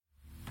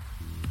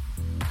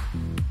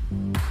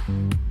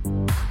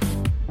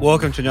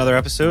Welcome to another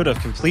episode of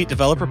Complete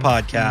Developer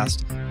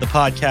Podcast, the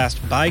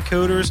podcast by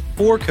coders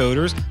for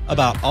coders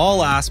about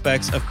all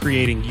aspects of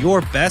creating your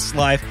best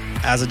life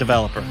as a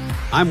developer.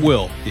 I'm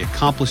Will, the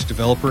accomplished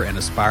developer and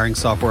aspiring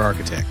software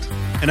architect.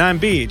 And I'm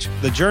Beej,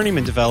 the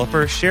journeyman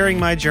developer sharing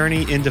my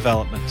journey in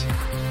development.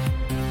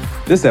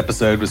 This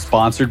episode was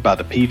sponsored by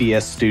the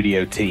PVS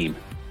Studio team.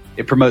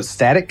 It promotes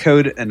static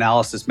code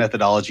analysis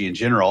methodology in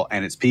general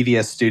and its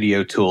PVS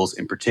Studio tools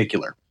in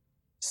particular.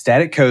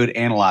 Static code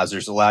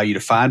analyzers allow you to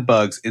find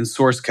bugs in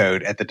source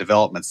code at the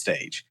development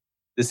stage.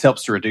 This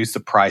helps to reduce the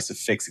price of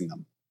fixing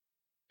them.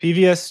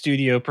 PVS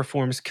Studio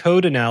performs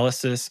code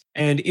analysis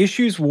and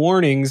issues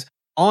warnings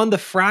on the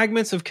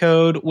fragments of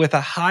code with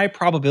a high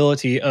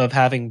probability of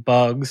having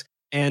bugs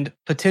and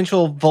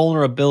potential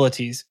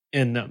vulnerabilities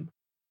in them.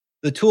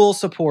 The tool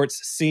supports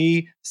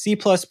C, C++,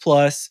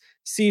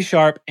 C#,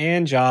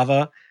 and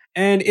Java,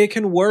 and it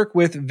can work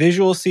with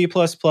Visual C++,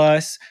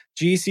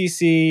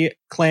 GCC,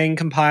 Clang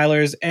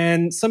compilers,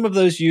 and some of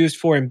those used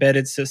for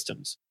embedded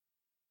systems.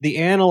 The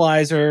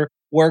analyzer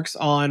works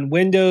on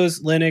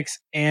Windows, Linux,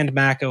 and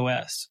Mac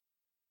OS.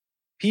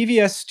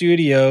 PVS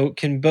Studio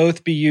can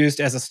both be used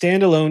as a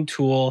standalone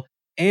tool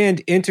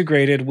and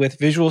integrated with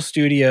Visual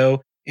Studio,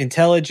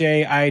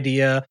 IntelliJ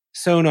IDEA,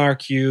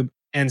 SonarQube,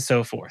 and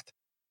so forth.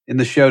 In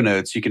the show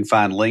notes, you can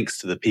find links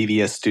to the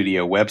PVS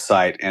Studio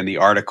website and the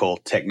article,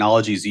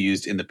 Technologies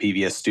Used in the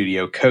PVS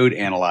Studio Code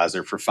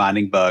Analyzer for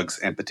Finding Bugs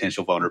and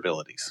Potential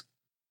Vulnerabilities.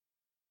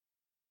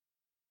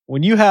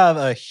 When you have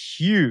a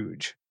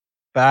huge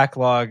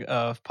backlog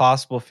of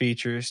possible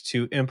features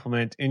to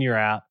implement in your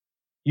app,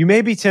 you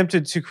may be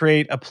tempted to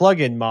create a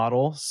plugin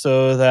model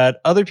so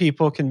that other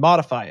people can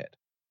modify it.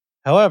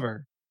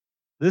 However,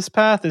 this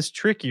path is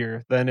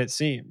trickier than it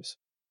seems.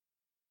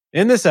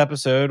 In this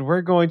episode,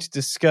 we're going to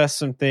discuss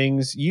some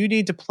things you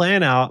need to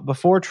plan out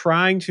before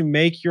trying to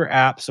make your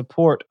app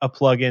support a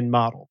plugin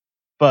model.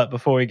 But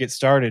before we get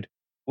started,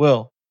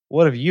 Will,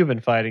 what have you been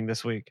fighting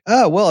this week?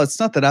 Well, it's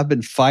not that I've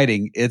been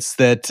fighting. It's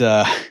that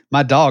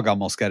my dog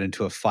almost got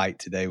into a fight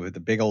today with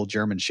a big old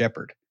German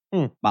Shepherd.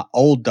 My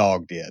old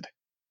dog did.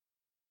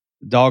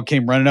 The dog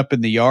came running up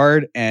in the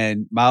yard,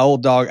 and my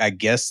old dog, I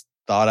guess,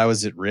 thought I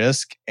was at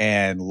risk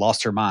and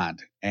lost her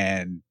mind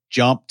and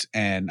jumped.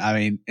 And I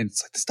mean,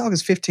 it's like, this dog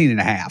is 15 and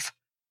a half.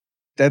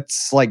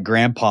 That's like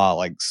grandpa,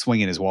 like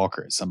swinging his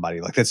walker at somebody.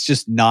 Like, that's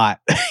just not,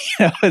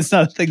 it's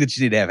not a thing that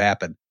you need to have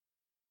happen.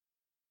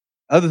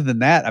 Other than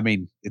that, I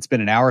mean, it's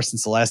been an hour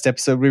since the last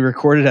episode we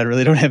recorded. I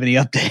really don't have any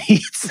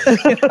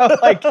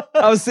updates. Like,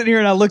 I was sitting here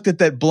and I looked at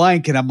that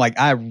blank and I'm like,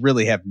 I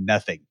really have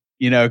nothing,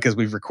 because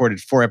we've recorded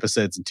 4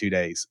 episodes in 2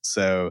 days.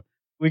 So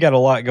we got a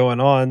lot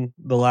going on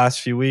the last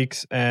few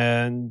weeks,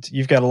 and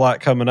you've got a lot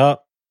coming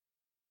up.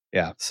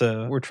 Yeah.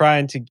 So we're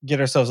trying to get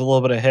ourselves a little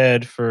bit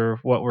ahead for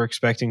what we're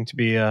expecting to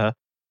be a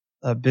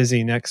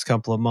busy next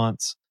couple of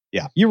months.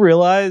 Yeah. You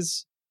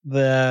realize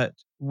that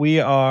we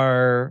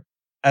are,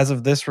 as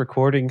of this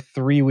recording,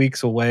 3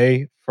 weeks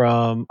away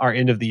from our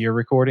end of the year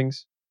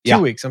recordings? 2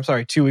 weeks. I'm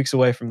sorry, 2 weeks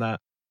away from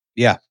that.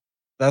 Yeah.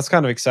 That's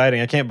kind of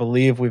exciting. I can't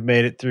believe we've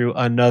made it through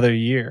another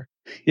year.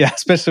 Yeah,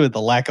 especially with the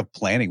lack of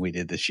planning we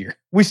did this year.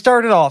 We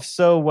started off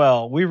so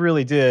well. We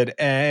really did.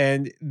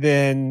 And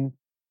then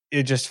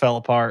it just fell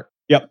apart.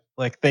 Yep.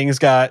 Like, things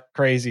got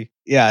crazy.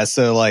 Yeah.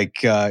 So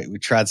we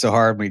tried so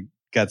hard. We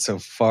got so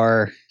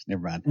far.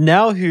 Never mind.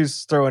 Now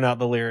who's throwing out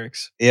the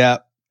lyrics? Yeah,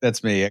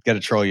 that's me. I got to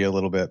troll you a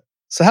little bit.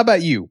 So how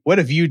about you? What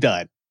have you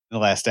done in the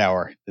last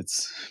hour?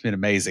 It's been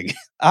amazing.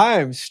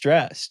 I'm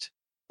stressed.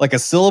 Like a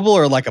syllable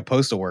or like a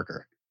postal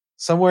worker?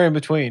 Somewhere in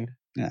between.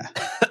 Yeah.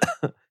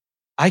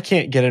 I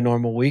can't get a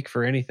normal week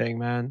for anything,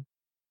 man.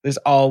 There's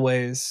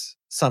always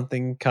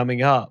something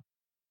coming up.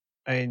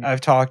 I mean, I've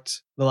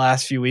talked the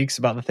last few weeks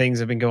about the things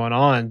that have been going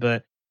on,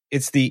 but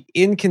it's the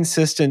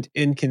inconsistent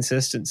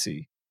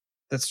inconsistency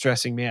that's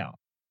stressing me out.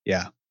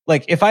 Yeah.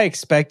 Like, if I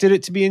expected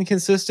it to be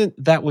inconsistent,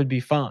 that would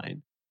be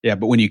fine. Yeah,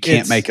 but when you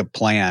can't make a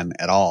plan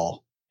at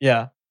all.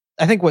 Yeah.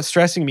 I think what's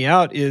stressing me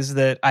out is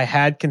that I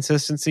had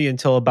consistency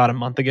until about a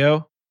month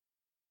ago.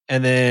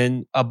 And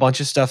then a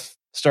bunch of stuff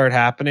started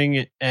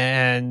happening,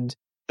 and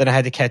then I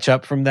had to catch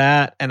up from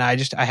that. And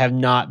I have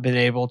not been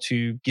able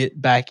to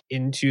get back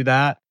into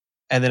that.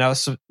 And then I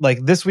was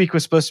like, this week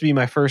was supposed to be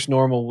my first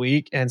normal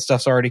week, and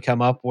stuff's already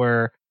come up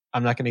where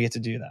I'm not going to get to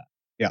do that.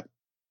 Yeah.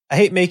 I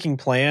hate making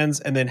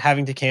plans and then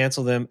having to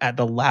cancel them at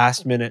the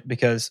last minute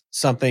because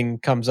something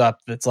comes up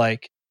that's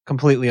like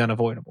completely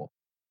unavoidable.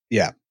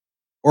 Yeah.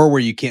 Or where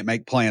you can't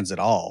make plans at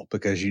all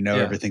because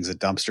everything's a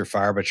dumpster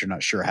fire, but you're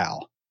not sure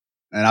how.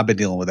 And I've been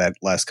dealing with that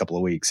last couple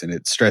of weeks, and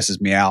it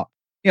stresses me out.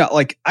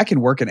 Like, I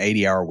can work an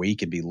 80-hour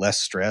week and be less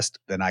stressed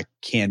than I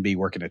can be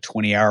working a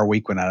 20-hour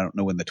week when I don't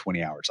know when the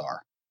 20 hours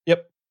are.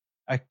 Yep.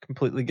 I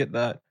completely get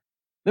that.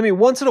 I mean,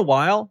 once in a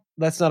while,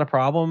 that's not a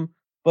problem.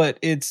 But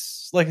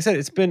it's, like I said,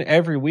 it's been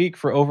every week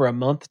for over a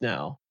month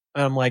now.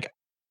 And I'm like,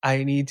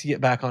 I need to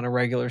get back on a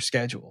regular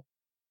schedule.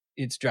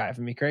 It's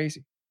driving me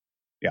crazy.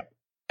 Yeah.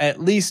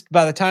 At least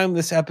by the time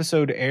this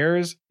episode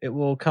airs, it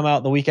will come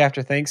out the week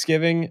after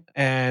Thanksgiving,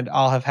 and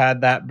I'll have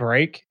had that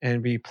break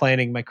and be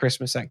planning my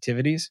Christmas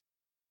activities.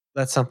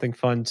 That's something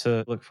fun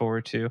to look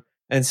forward to.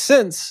 And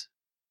since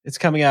it's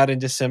coming out in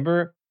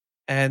December,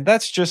 and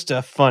that's just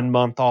a fun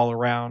month all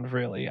around,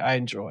 really. I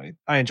enjoy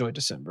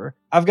December.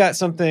 I've got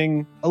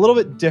something a little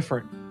bit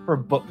different for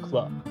book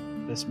club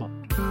this month.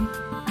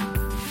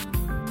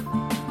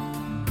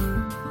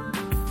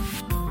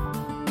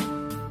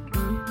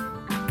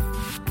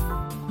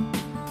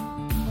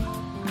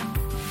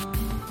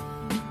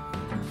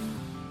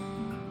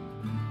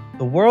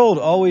 The world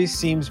always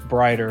seems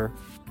brighter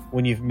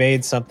when you've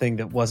made something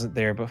that wasn't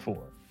there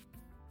before.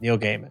 Neil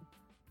Gaiman.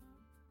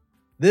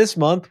 This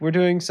month, we're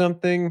doing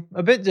something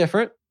a bit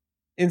different.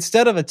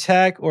 Instead of a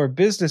tech or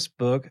business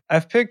book,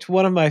 I've picked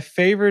one of my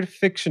favorite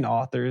fiction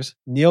authors,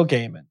 Neil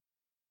Gaiman.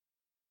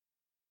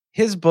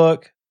 His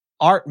book,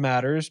 Art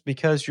Matters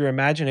Because Your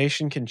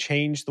Imagination Can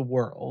Change the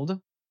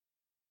World,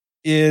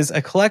 is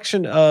a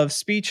collection of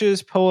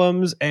speeches,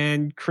 poems,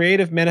 and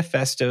creative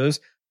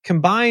manifestos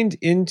combined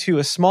into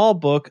a small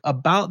book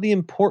about the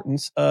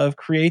importance of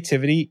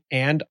creativity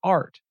and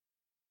art.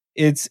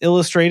 It's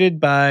illustrated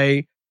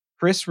by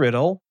Chris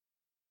Riddle.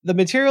 The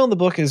material in the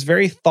book is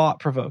very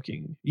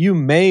thought-provoking. You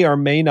may or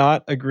may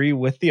not agree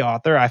with the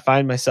author. I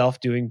find myself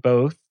doing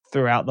both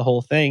throughout the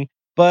whole thing,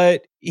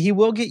 but he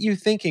will get you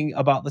thinking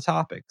about the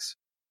topics.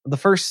 The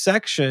first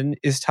section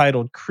is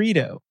titled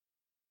Credo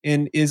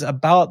and is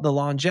about the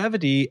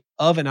longevity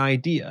of an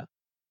idea.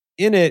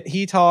 In it,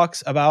 he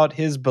talks about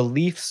his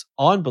beliefs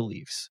on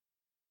beliefs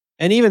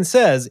and even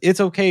says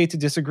it's okay to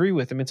disagree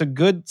with him. It's a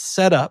good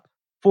setup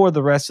for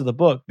the rest of the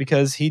book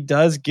because he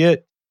does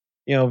get,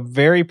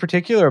 very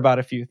particular about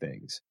a few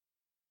things.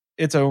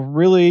 It's a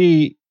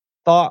really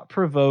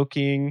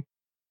thought-provoking,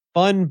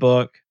 fun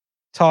book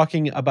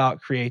talking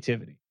about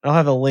creativity. I'll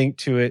have a link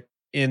to it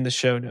in the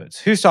show notes.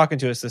 Who's talking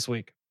to us this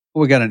week?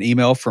 We got an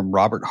email from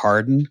Robert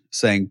Harden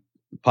saying,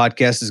 the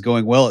podcast is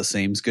going well, it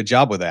seems. Good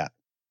job with that.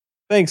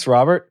 Thanks,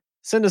 Robert.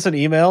 Send us an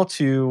email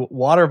to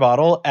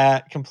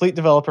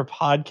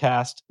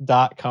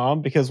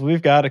waterbottle@completedeveloperpodcast.com because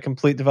we've got a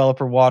Complete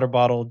Developer water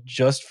bottle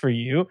just for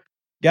you.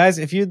 Guys,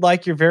 if you'd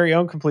like your very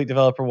own Complete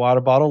Developer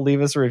water bottle,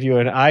 leave us a review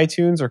in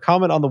iTunes or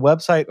comment on the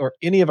website or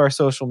any of our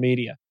social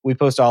media. We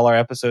post all our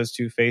episodes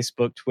to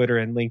Facebook, Twitter,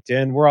 and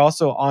LinkedIn. We're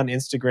also on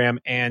Instagram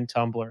and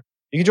Tumblr.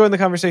 You can join the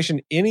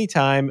conversation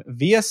anytime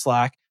via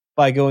Slack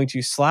by going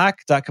to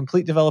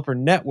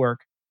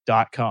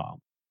slack.completedevelopernetwork.com.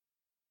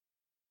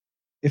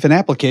 If an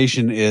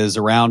application is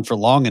around for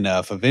long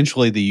enough,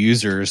 eventually the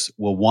users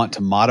will want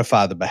to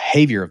modify the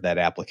behavior of that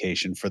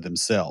application for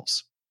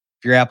themselves.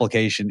 If your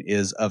application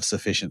is of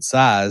sufficient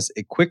size,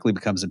 it quickly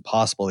becomes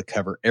impossible to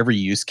cover every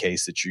use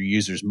case that your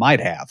users might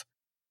have,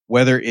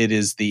 whether it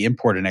is the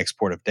import and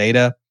export of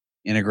data,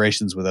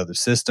 integrations with other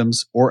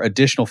systems, or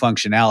additional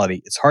functionality.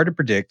 It's hard to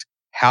predict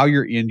how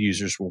your end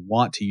users will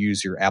want to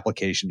use your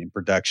application in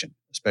production,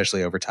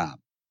 especially over time.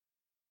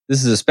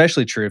 This is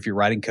especially true if you're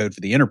writing code for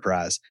the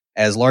enterprise,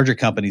 as larger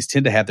companies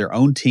tend to have their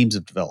own teams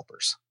of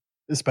developers.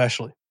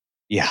 Especially.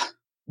 Yeah.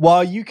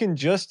 While you can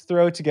just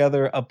throw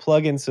together a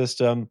plugin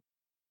system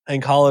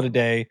and call it a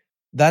day,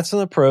 that's an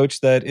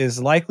approach that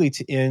is likely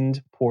to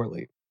end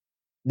poorly.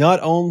 Not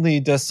only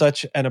does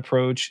such an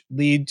approach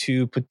lead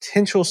to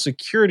potential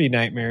security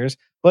nightmares,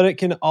 but it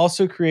can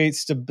also create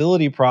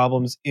stability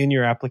problems in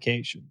your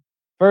application.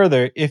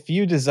 Further, if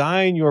you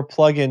design your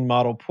plugin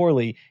model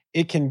poorly,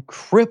 it can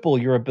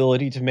cripple your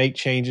ability to make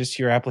changes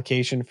to your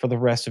application for the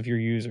rest of your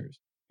users.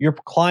 Your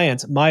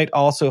clients might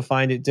also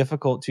find it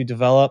difficult to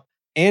develop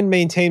and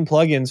maintain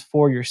plugins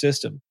for your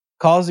system,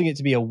 causing it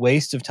to be a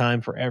waste of time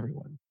for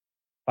everyone.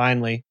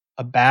 Finally,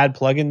 a bad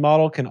plugin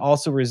model can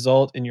also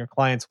result in your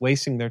clients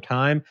wasting their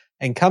time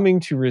and coming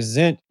to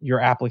resent your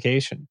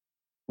application.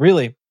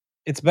 Really,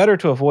 it's better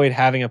to avoid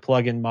having a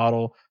plugin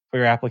model for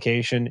your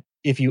application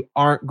if you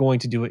aren't going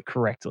to do it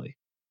correctly.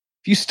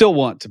 If you still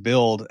want to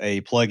build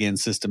a plugin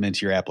system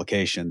into your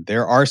application,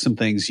 there are some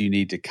things you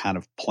need to kind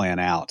of plan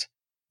out.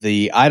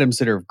 The items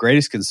that are of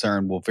greatest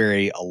concern will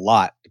vary a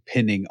lot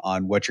depending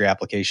on what your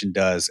application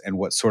does and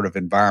what sort of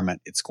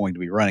environment it's going to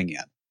be running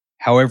in.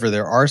 However,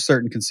 there are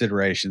certain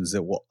considerations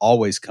that will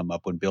always come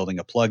up when building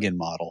a plugin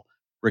model,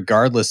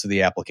 regardless of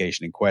the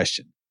application in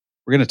question.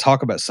 We're going to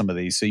talk about some of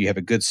these so you have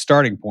a good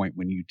starting point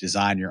when you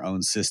design your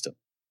own system.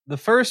 The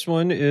first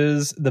one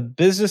is the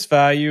business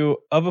value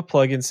of a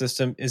plugin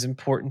system is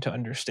important to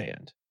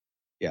understand.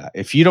 Yeah,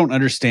 if you don't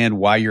understand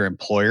why your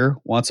employer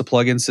wants a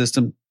plugin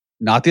system,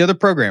 not the other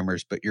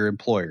programmers, but your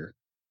employer,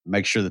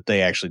 make sure that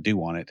they actually do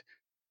want it.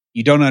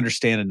 You don't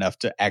understand enough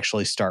to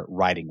actually start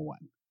writing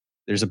one.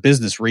 There's a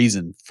business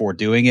reason for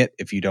doing it.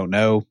 If you don't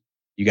know,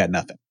 you got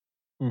nothing.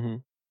 Mm-hmm.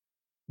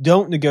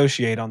 Don't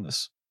negotiate on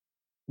this.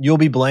 You'll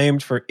be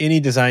blamed for any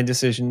design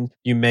decision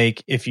you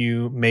make if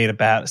you made a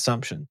bad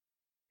assumption.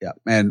 Yeah,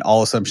 and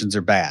all assumptions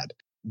are bad.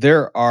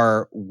 There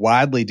are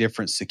widely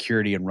different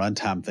security and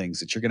runtime things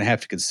that you're going to have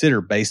to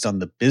consider based on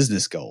the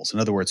business goals. In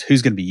other words,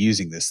 who's going to be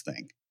using this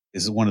thing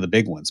is one of the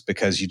big ones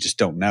because you just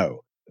don't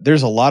know.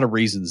 There's a lot of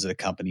reasons that a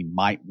company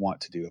might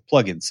want to do a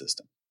plugin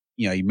system.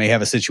 You may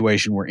have a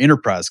situation where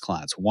enterprise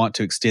clients want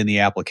to extend the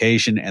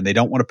application and they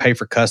don't want to pay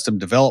for custom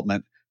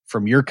development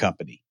from your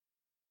company.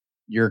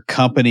 your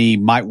company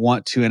might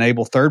want to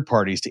enable third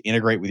parties to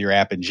integrate with your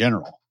app in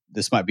general.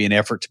 This might be an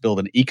effort to build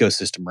an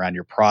ecosystem around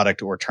your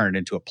product or turn it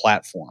into a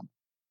platform.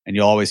 And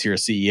you'll always hear a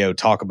CEO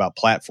talk about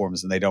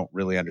platforms and they don't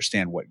really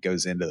understand what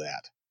goes into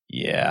that.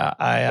 Yeah,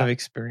 I have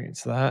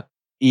experienced that.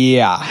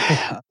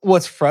 Yeah.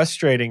 What's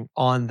frustrating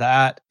on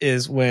that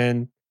is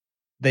when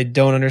they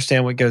don't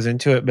understand what goes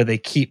into it, but they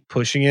keep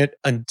pushing it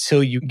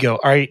until you go,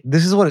 all right,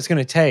 this is what it's going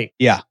to take.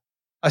 Yeah.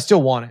 I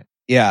still want it.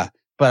 Yeah.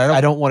 But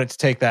I don't want it to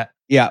take that.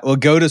 Yeah. Well,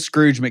 go to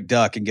Scrooge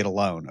McDuck and get a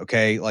loan.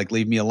 Okay. Like,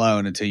 leave me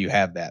alone until you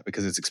have that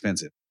because it's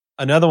expensive.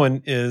 Another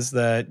one is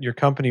that your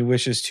company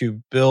wishes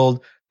to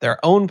build their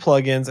own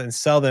plugins and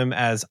sell them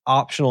as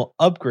optional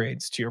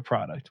upgrades to your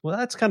product. Well,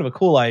 that's kind of a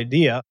cool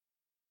idea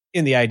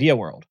in the idea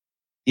world.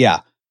 Yeah.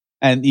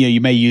 And you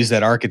may use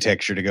that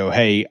architecture to go,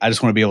 hey, I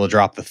just want to be able to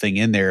drop the thing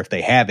in there if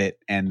they have it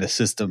and the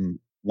system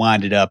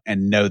wind it up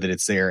and know that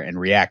it's there and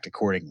react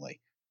accordingly.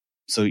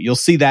 So you'll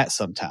see that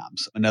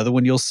sometimes. Another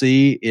one you'll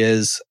see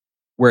is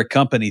where a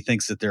company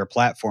thinks that they're a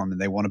platform and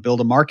they want to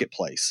build a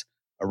marketplace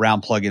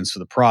around plugins for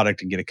the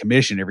product and get a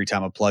commission every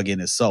time a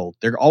plugin is sold.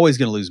 They're always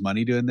going to lose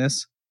money doing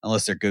this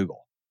unless they're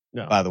Google,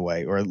 by the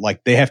way, or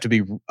like they have to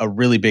be a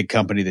really big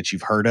company that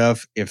you've heard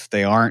of. If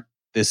they aren't,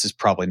 this is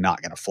probably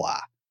not going to fly.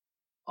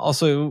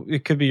 Also,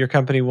 it could be your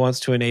company wants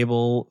to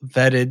enable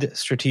vetted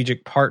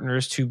strategic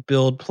partners to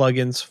build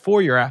plugins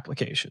for your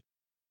application.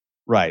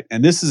 Right.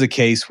 And this is a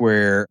case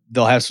where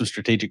they'll have some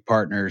strategic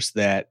partners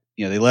that,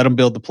 they let them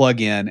build the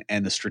plugin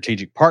and the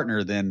strategic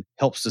partner then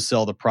helps to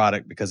sell the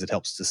product because it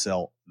helps to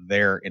sell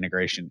their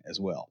integration as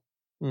well.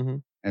 Mm-hmm.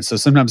 And so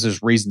sometimes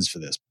there's reasons for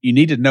this. You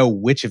need to know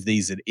which of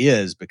these it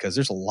is because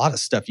there's a lot of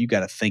stuff you got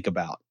to think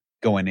about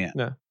going in.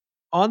 Yeah.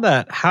 On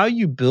that, how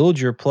you build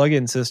your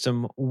plugin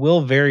system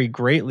will vary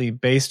greatly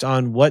based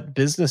on what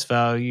business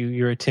value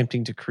you're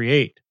attempting to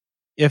create.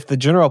 If the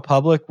general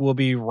public will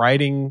be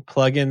writing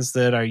plugins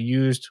that are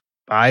used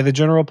by the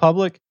general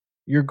public,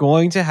 you're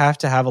going to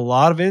have a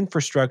lot of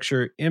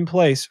infrastructure in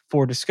place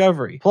for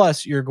discovery.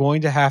 Plus, you're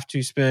going to have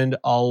to spend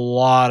a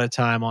lot of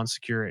time on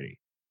security.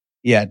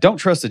 Yeah, don't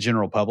trust the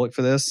general public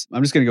for this.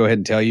 I'm just going to go ahead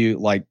and tell you,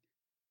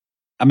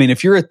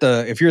 if you're at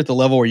the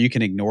level where you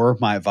can ignore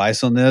my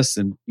advice on this,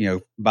 then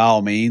by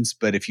all means.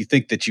 But if you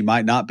think that you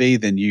might not be,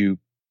 then you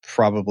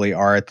probably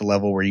are at the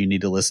level where you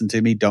need to listen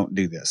to me. Don't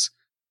do this.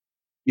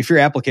 If your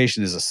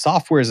application is a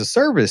software as a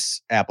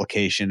service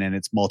application and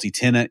it's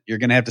multi-tenant, you're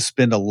going to have to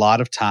spend a lot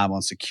of time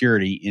on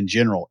security in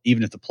general,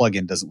 even if the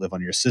plugin doesn't live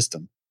on your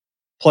system.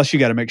 Plus, you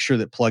got to make sure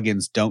that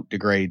plugins don't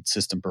degrade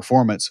system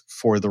performance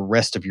for the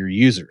rest of your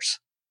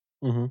users.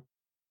 Mm-hmm.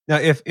 Now,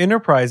 if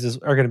enterprises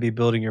are going to be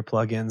building your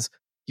plugins,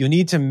 you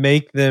need to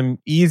make them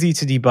easy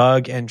to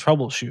debug and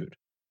troubleshoot,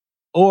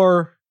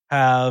 or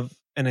have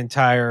an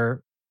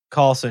entire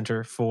call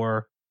center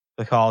for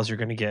the calls you're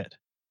going to get.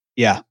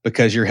 Yeah,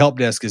 because your help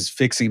desk is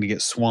fixing to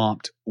get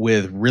swamped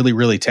with really,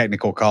 really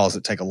technical calls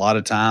that take a lot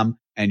of time,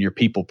 and your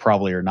people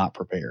probably are not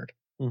prepared.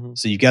 Mm-hmm.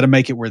 So you got to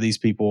make it where these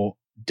people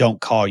don't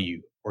call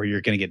you or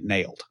you're going to get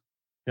nailed.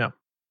 Yeah.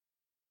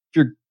 If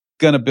you're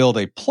going to build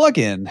a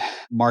plugin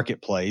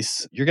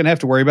marketplace, you're going to have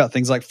to worry about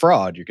things like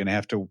fraud. You're going to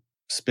have to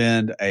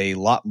spend a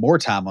lot more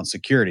time on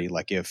security.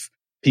 Like if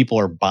people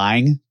are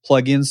buying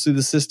plugins through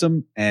the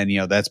system and,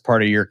 that's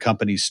part of your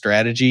company's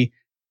strategy,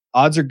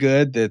 odds are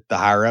good that the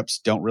higher ups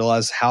don't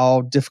realize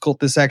how difficult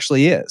this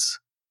actually is.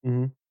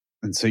 Mm-hmm.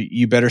 And so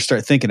you better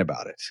start thinking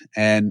about it.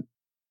 And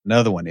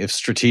another one, if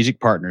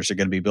strategic partners are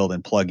going to be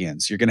building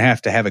plugins, you're going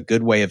to have a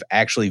good way of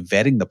actually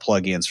vetting the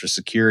plugins for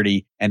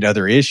security and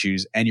other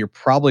issues. And you're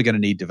probably going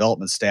to need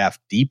development staff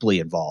deeply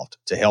involved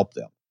to help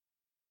them.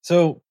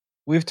 So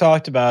we've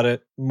talked about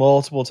it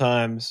multiple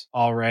times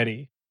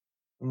already.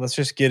 Let's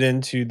just get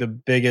into the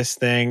biggest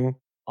thing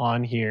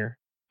on here,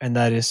 and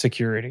that is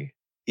security.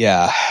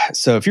 Yeah.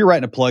 So if you're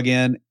writing a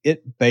plugin,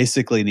 it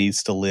basically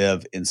needs to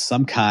live in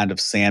some kind of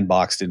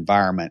sandboxed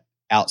environment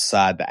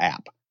outside the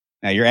app.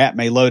 Now, your app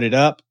may load it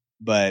up,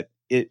 but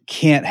it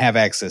can't have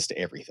access to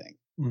everything.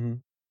 Mm-hmm.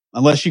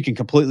 Unless you can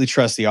completely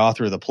trust the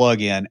author of the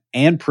plugin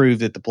and prove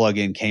that the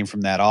plugin came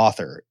from that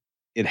author.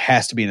 It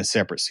has to be in a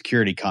separate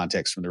security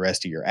context from the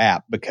rest of your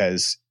app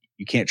because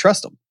you can't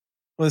trust them.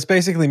 Well, this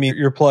basically means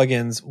your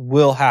plugins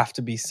will have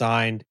to be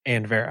signed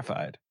and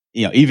verified.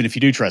 Even if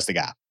you do trust the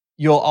guy.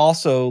 You'll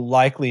also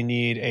likely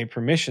need a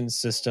permission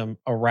system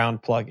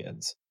around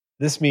plugins.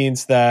 This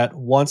means that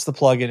once the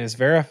plugin is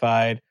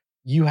verified,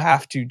 you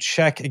have to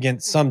check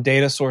against some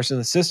data source in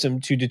the system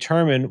to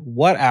determine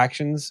what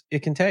actions it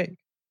can take.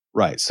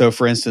 Right. So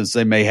for instance,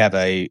 they may have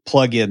a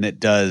plugin that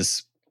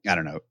does,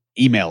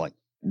 emailing,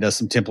 does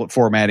some template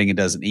formatting and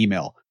does an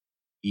email.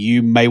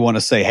 You may want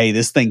to say, hey,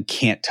 this thing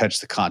can't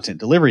touch the content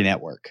delivery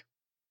network.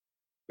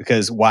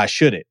 Because why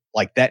should it?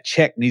 Like that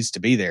check needs to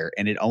be there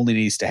and it only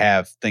needs to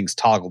have things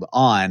toggled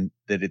on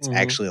that it's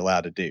actually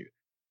allowed to do.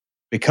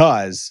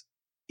 Because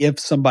if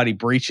somebody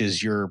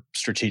breaches your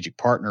strategic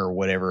partner or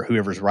whatever,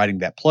 whoever's writing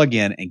that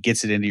plugin and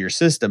gets it into your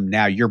system,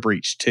 now you're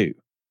breached too.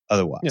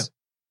 Otherwise. Yeah.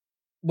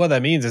 What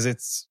that means is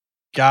it's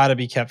got to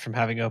be kept from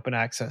having open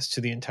access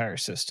to the entire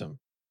system.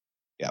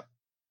 Yep.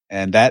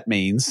 And that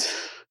means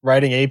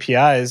writing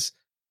APIs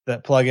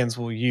that plugins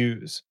will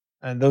use.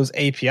 And those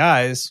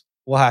APIs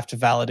will have to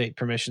validate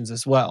permissions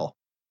as well.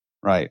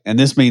 Right. And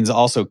this means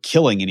also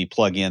killing any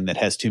plugin that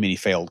has too many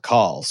failed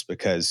calls,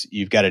 because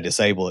you've got to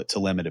disable it to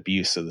limit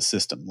abuse of the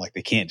system. Like,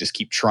 they can't just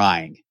keep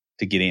trying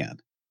to get in.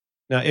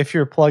 Now, if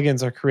your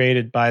plugins are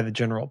created by the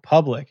general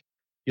public,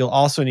 you'll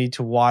also need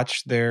to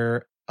watch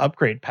their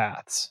upgrade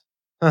paths.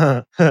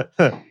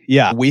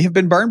 Yeah, we have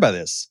been burned by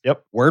this.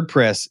 Yep.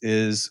 WordPress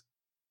is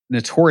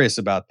notorious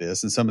about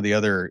this, and some of the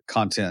other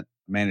content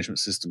management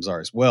systems are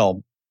as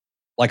well.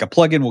 Like, a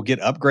plugin will get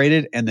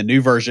upgraded and the new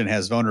version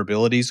has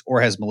vulnerabilities or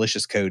has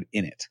malicious code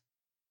in it.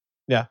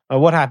 Yeah.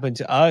 What happened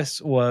to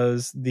us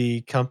was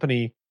the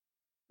company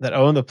that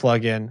owned the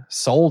plugin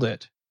sold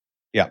it.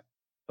 Yeah.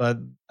 But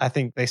I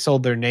think they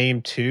sold their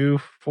name too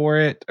for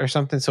it or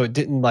something. So it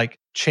didn't like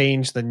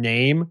change the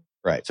name.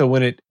 Right. So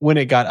when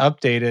it got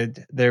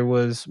updated, there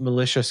was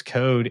malicious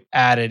code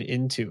added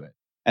into it.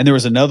 And there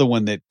was another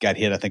one that got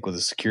hit, I think, with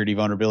a security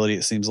vulnerability,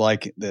 it seems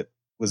like, that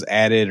was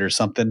added or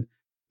something.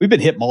 We've been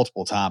hit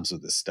multiple times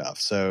with this stuff.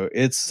 So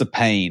it's a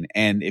pain.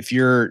 And if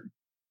you're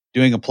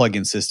doing a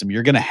plugin system,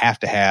 you're going to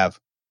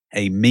have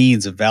a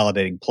means of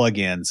validating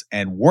plugins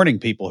and warning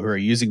people who are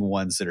using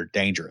ones that are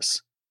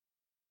dangerous.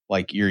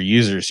 Like, your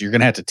users, you're going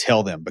to have to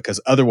tell them,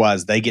 because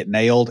otherwise they get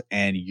nailed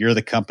and you're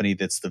the company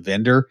that's the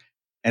vendor.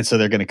 And so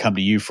they're going to come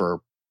to you for,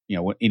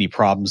 any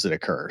problems that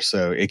occur.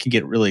 So it can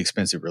get really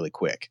expensive really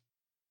quick.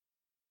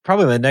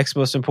 Probably the next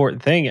most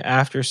important thing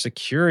after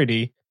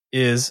security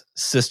is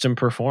system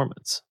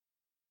performance.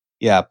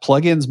 Yeah,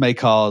 plugins may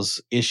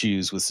cause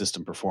issues with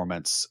system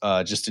performance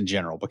just in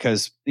general,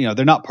 because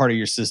they're not part of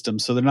your system,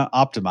 so they're not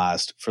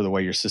optimized for the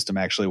way your system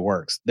actually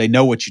works. They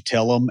know what you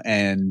tell them,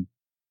 and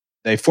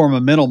they form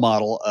a mental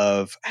model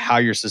of how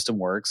your system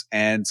works,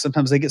 and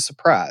sometimes they get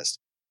surprised.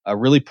 A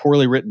really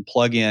poorly written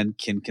plugin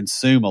can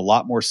consume a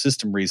lot more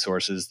system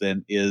resources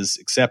than is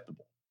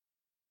acceptable.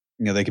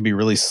 They can be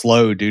really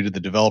slow due to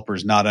the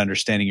developers not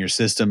understanding your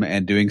system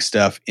and doing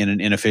stuff in an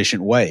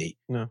inefficient way.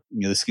 No.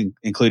 This can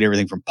include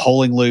everything from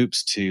polling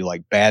loops to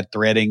like bad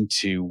threading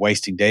to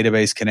wasting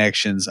database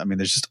connections. I mean,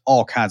 there's just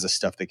all kinds of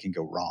stuff that can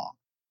go wrong.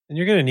 And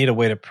you're going to need a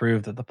way to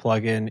prove that the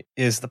plugin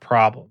is the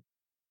problem,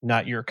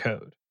 not your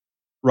code.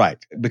 Right.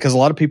 Because a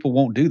lot of people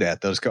won't do that.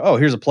 They'll just go, oh,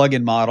 here's a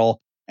plugin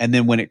model. And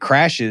then when it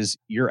crashes,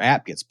 your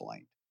app gets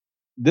blamed.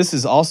 This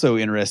is also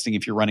interesting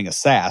if you're running a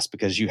SaaS,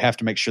 because you have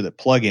to make sure that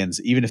plugins,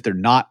 even if they're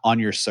not on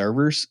your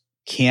servers,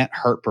 can't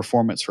hurt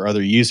performance for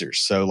other users.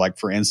 So, like,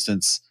 for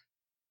instance,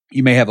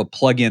 you may have a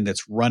plugin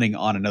that's running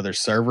on another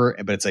server,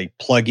 but it's a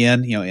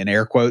plugin, in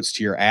air quotes,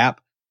 to your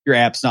app. Your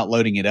app's not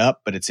loading it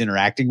up, but it's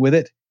interacting with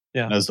it.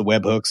 Yeah. Knows the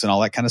webhooks and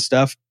all that kind of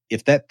stuff.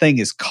 If that thing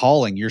is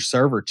calling your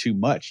server too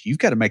much, you've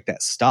got to make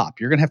that stop.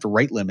 You're going to have to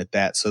rate limit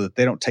that so that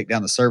they don't take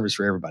down the service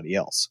for everybody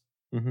else.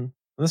 Mm-hmm.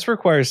 This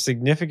requires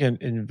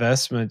significant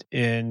investment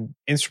in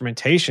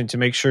instrumentation to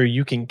make sure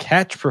you can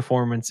catch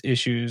performance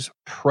issues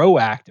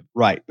proactively.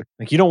 Right.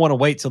 Like, you don't want to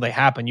wait till they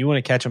happen. You want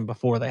to catch them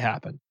before they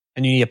happen.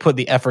 And you need to put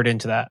the effort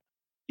into that.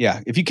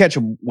 Yeah. If you catch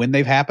them when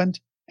they've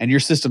happened and your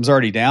system's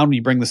already down, when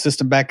you bring the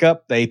system back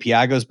up, the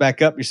API goes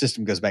back up, your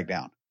system goes back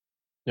down.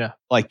 Yeah.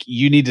 Like,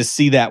 you need to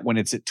see that when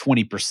it's at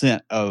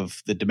 20%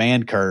 of the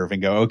demand curve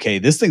and go, okay,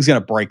 this thing's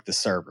going to break the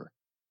server.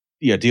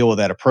 Deal with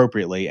that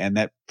appropriately. And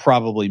that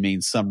probably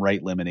means some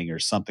rate limiting or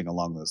something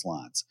along those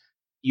lines.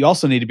 You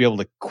also need to be able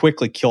to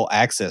quickly kill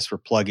access for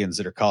plugins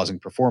that are causing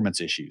performance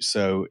issues.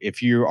 So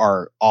if you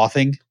are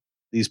authing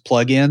these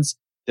plugins,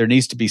 there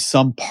needs to be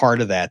some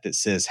part of that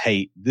says,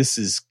 hey, this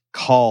is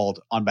called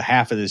on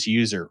behalf of this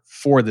user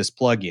for this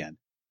plugin.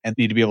 And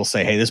need to be able to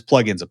say, hey, this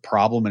plugin's a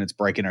problem and it's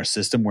breaking our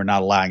system. We're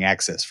not allowing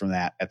access from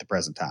that at the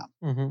present time.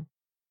 Mm-hmm.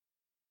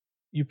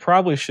 You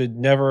probably should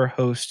never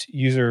host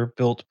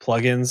user-built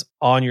plugins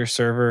on your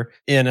server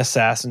in a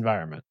SaaS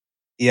environment.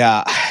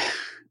 Yeah,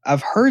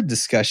 I've heard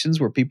discussions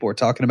where people are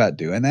talking about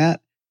doing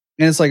that.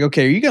 And it's like,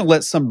 okay, are you going to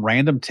let some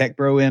random tech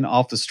bro in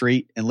off the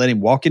street and let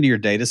him walk into your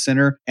data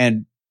center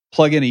and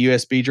plug in a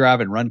USB drive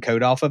and run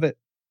code off of it?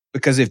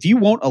 Because if you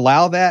won't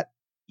allow that,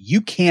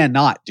 you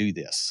cannot do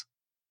this.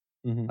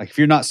 Mm-hmm. Like, if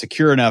you're not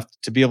secure enough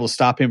to be able to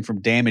stop him from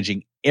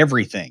damaging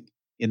everything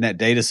in that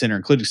data center,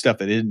 including stuff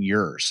that isn't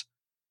yours.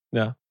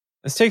 Yeah.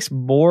 This takes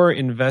more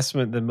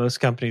investment than most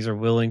companies are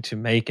willing to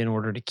make in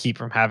order to keep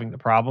from having the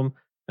problem.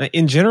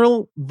 In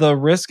general, the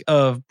risk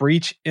of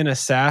breach in a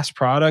SaaS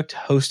product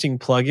hosting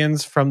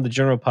plugins from the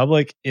general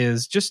public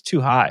is just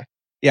too high.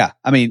 Yeah.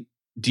 I mean,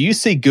 do you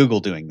see Google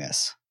doing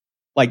this?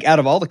 Like, out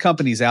of all the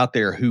companies out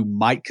there who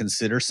might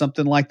consider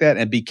something like that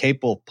and be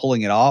capable of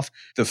pulling it off,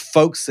 the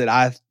folks that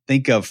I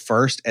think of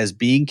first as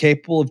being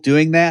capable of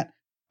doing that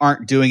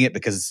aren't doing it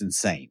because it's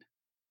insane.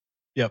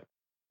 Yep.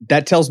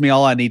 That tells me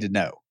all I need to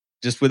know.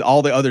 Just with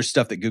all the other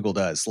stuff that Google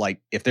does.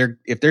 Like, if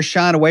they're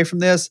shying away from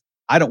this,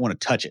 I don't want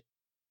to touch it.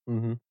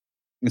 Mm-hmm.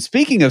 And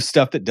speaking of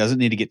stuff that doesn't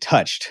need to get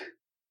touched,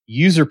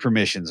 user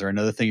permissions are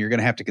another thing you're going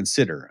to have to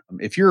consider.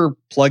 If your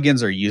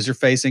plugins are user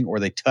facing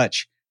or they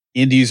touch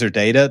end user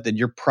data, then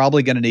you're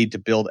probably going to need to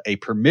build a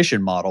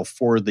permission model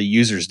for the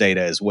user's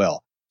data as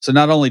well. So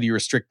not only do you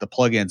restrict the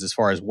plugins as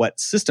far as what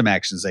system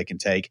actions they can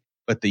take,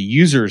 but the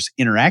users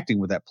interacting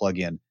with that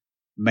plugin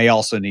may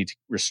also need to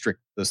restrict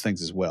those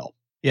things as well.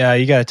 Yeah,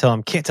 you got to tell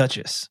them, can't touch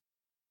this.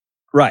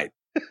 Right.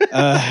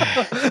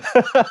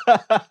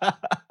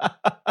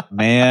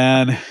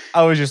 Man.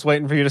 I was just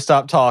waiting for you to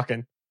stop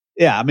talking.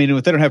 Yeah, I mean,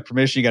 if they don't have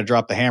permission, you got to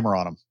drop the hammer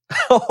on them.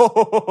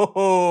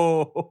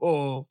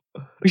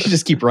 We should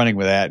just keep running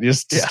with that.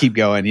 Just keep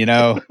going,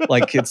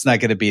 like it's not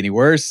going to be any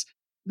worse.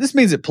 This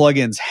means that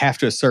plugins have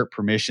to assert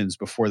permissions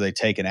before they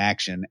take an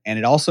action. And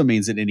it also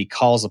means that any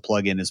calls a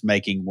plugin is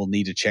making will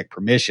need to check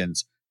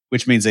permissions,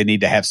 which means they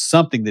need to have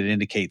something that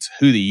indicates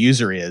who the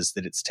user is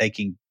that it's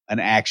taking an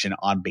action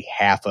on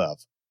behalf of,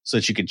 so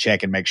that you can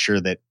check and make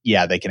sure that,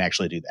 they can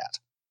actually do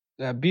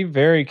that. Be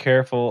very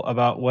careful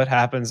about what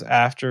happens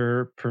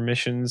after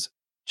permissions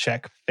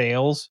check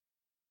fails.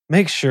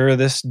 Make sure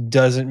this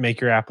doesn't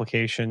make your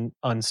application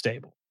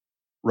unstable.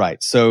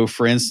 Right. So,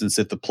 for instance,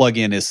 if the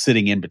plugin is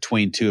sitting in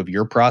between two of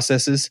your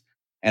processes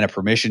and a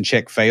permission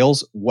check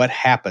fails, what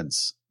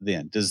happens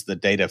then? Does the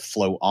data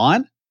flow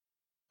on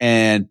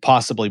and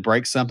possibly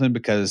break something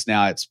because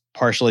now it's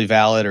partially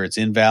valid or it's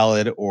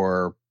invalid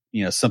or,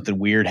 something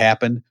weird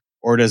happened?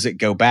 Or does it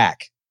go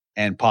back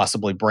and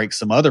possibly break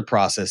some other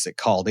process that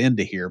called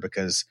into here?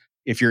 Because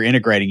if you're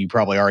integrating, you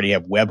probably already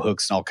have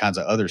webhooks and all kinds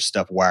of other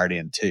stuff wired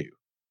in too.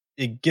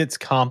 It gets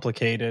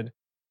complicated.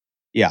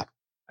 Yeah.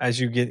 As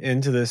you get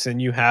into this,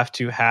 and you have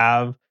to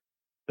have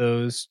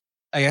those,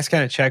 I guess,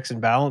 kind of checks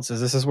and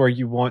balances. This is where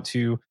you want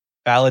to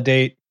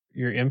validate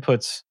your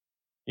inputs,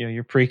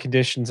 your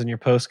preconditions and your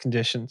post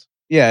conditions.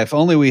 Yeah, if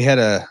only we had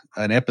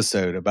an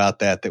episode about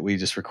that we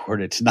just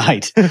recorded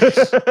tonight.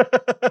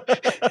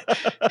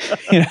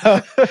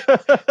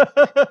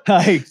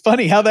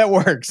 Funny how that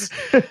works.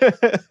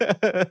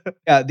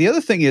 The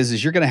other thing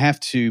is you're going to have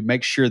to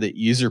make sure that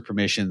user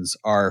permissions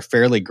are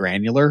fairly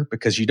granular,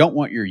 because you don't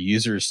want your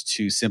users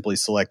to simply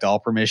select all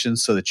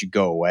permissions so that you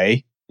go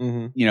away.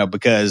 Mm-hmm.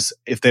 Because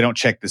if they don't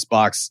check this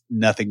box,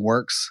 nothing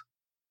works.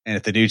 And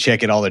if they do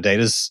check it, all their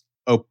data's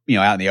out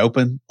in the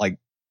open. Like,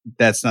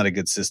 that's not a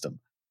good system.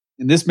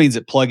 And this means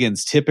that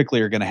plugins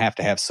typically are going to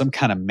have some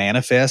kind of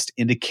manifest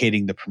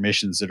indicating the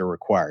permissions that are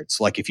required.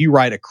 So like if you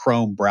write a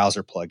Chrome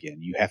browser plugin,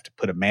 you have to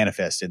put a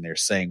manifest in there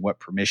saying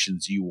what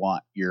permissions you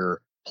want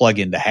your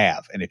plugin to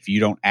have. And if you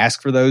don't ask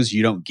for those,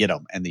 you don't get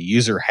them. And the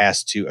user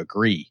has to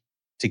agree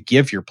to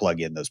give your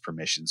plugin those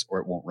permissions or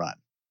it won't run.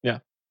 Yeah.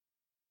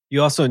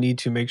 You also need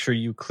to make sure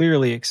you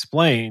clearly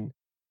explain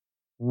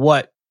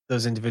what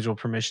those individual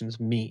permissions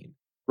mean.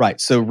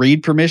 Right. So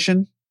read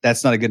permission,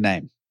 that's not a good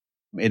name.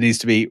 It needs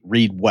to be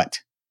read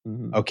what?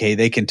 Mm-hmm. Okay,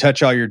 they can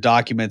touch all your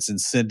documents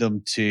and send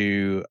them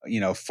to,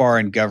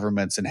 foreign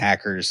governments and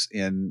hackers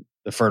in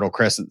the Fertile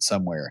Crescent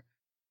somewhere.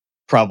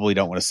 Probably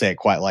don't want to say it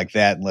quite like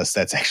that unless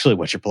that's actually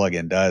what your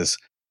plugin does.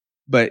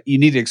 But you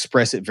need to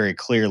express it very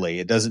clearly.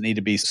 It doesn't need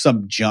to be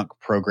some junk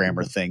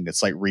programmer thing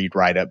that's like read,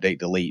 write, update,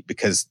 delete,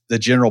 because the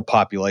general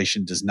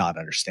population does not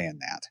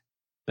understand that.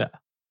 Yeah.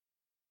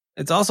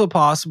 It's also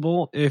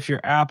possible, if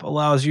your app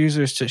allows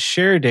users to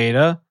share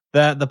data,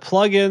 that the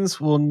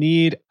plugins will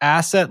need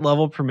asset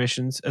level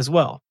permissions as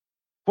well.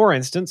 For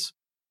instance,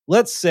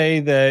 let's say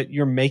that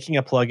you're making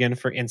a plugin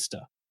for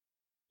Insta.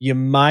 You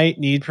might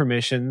need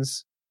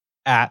permissions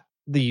at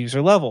the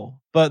user level,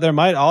 but there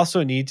might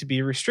also need to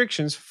be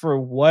restrictions for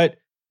what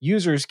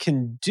users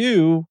can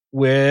do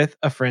with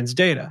a friend's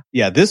data.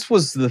 Yeah, this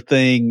was the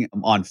thing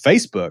on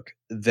Facebook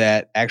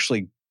that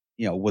actually,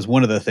 was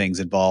one of the things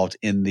involved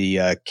in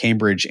the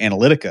Cambridge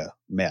Analytica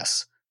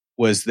mess,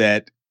 was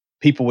that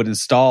people would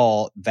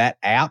install that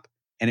app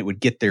and it would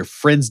get their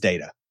friend's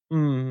data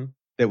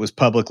that was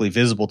publicly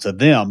visible to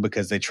them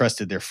because they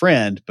trusted their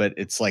friend. But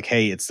it's like,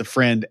 hey, it's the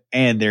friend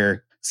and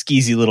their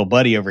skeezy little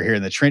buddy over here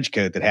in the trench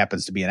coat that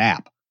happens to be an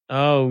app.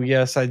 Oh,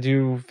 yes, I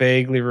do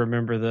vaguely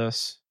remember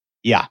this.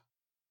 Yeah.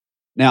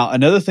 Now,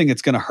 another thing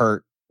that's going to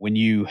hurt when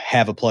you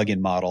have a plugin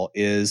model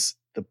is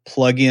the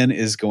plugin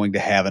is going to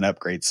have an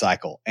upgrade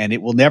cycle, and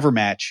it will never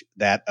match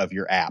that of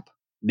your app.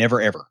 Never,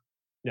 ever.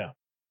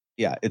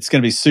 Yeah, it's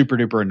going to be super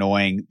duper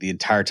annoying the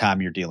entire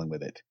time you're dealing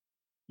with it.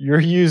 Your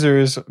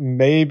users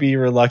may be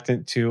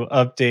reluctant to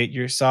update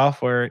your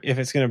software if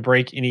it's going to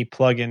break any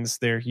plugins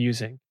they're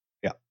using.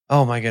 Yeah.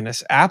 Oh my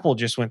goodness. Apple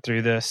just went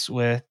through this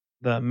with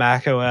the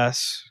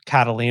macOS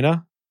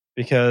Catalina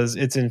because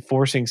it's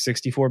enforcing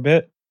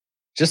 64-bit.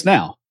 Just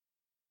now.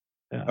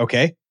 Yeah.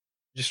 Okay.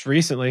 Just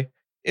recently.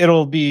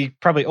 It'll be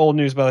probably old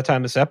news by the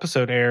time this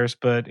episode airs,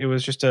 but it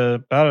was just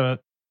about a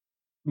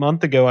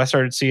month ago I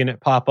started seeing it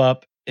pop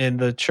up in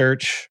the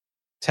church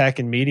tech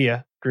and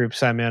media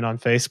groups I'm in on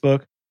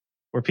Facebook,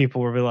 where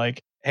people will be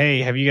like,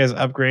 hey, have you guys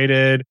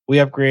upgraded? We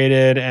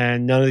upgraded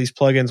and none of these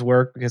plugins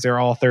work because they're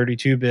all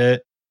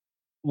 32-bit.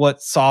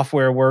 What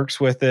software works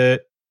with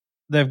it?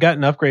 They've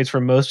gotten upgrades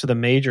for most of the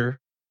major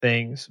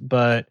things,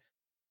 but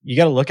you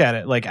got to look at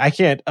it. Like, I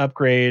can't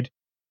upgrade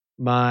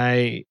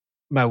my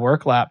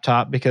work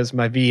laptop because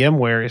my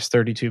VMware is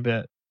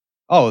 32-bit.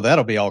 Oh,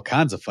 that'll be all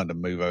kinds of fun to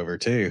move over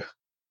too.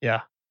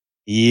 Yeah.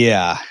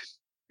 Yeah.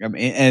 I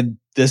mean, and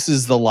this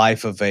is the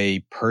life of a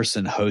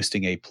person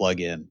hosting a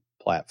plugin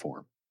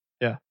platform.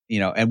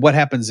 Yeah. And what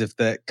happens if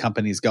that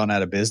company's gone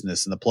out of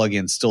business and the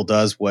plugin still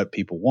does what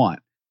people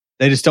want?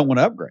 They just don't want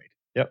to upgrade.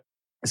 Yep.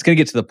 It's going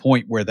to get to the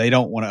point where they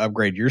don't want to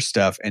upgrade your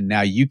stuff. And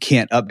now you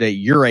can't update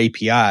your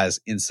APIs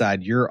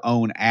inside your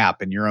own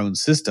app and your own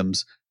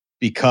systems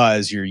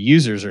because your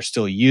users are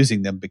still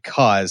using them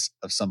because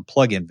of some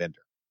plugin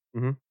vendor.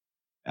 Mm-hmm.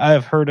 I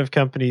have heard of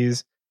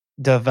companies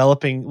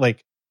developing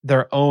like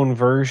their own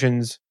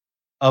versions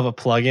of a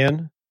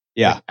plugin.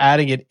 Yeah. Like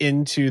adding it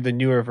into the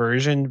newer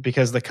version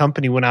because the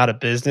company went out of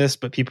business,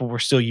 but people were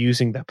still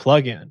using that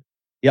plugin.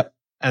 Yep.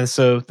 And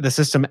so the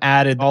system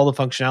added all the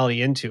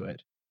functionality into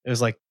it. It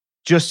was like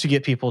just to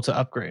get people to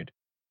upgrade.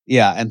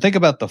 Yeah. And think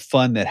about the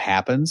fun that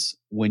happens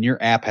when your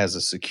app has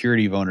a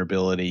security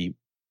vulnerability,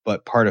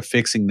 but part of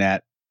fixing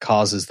that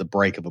causes the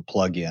break of a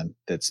plugin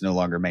that's no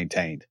longer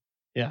maintained.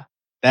 Yeah.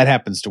 That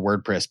happens to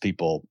WordPress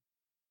people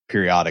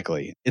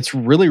periodically. It's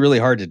really, really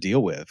hard to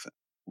deal with.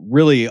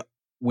 Really,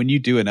 when you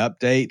do an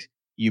update,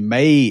 you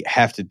may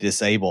have to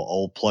disable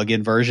old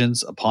plugin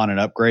versions upon an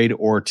upgrade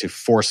or to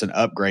force an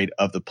upgrade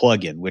of the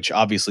plugin, which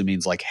obviously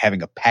means like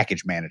having a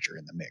package manager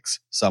in the mix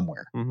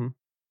somewhere. Mm-hmm.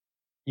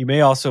 You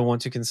may also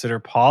want to consider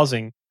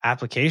pausing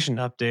application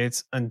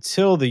updates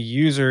until the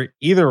user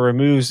either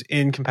removes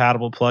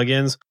incompatible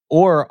plugins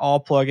or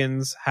all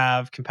plugins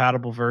have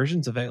compatible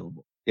versions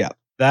available. Yeah.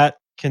 That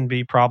can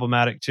be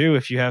problematic too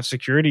if you have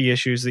security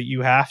issues that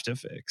you have to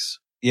fix.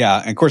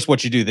 Yeah. And of course,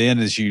 what you do then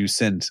is you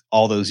send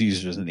all those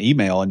users an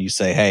email and you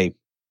say, hey,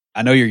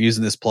 I know you're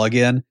using this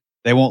plugin.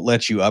 They won't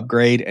let you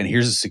upgrade. And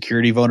here's a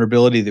security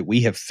vulnerability that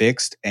we have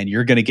fixed. And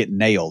you're going to get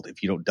nailed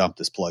if you don't dump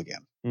this plugin.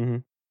 Mm-hmm.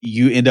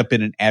 You end up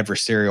in an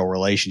adversarial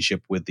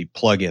relationship with the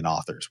plugin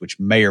authors, which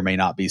may or may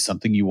not be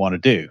something you want to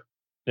do.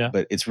 Yeah.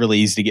 But it's really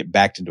easy to get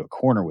backed into a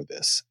corner with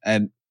this.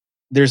 And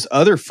there's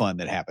other fun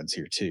that happens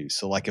here too.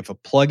 So like if a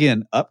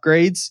plugin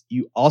upgrades,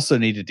 you also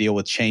need to deal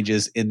with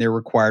changes in their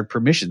required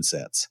permission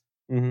sets.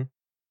 Mm-hmm.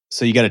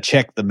 So you got to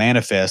check the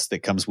manifest that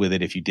comes with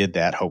it if you did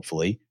that,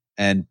 hopefully,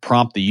 and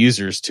prompt the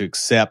users to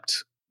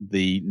accept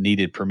the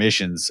needed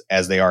permissions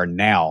as they are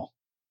now,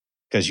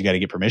 because you got to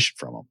get permission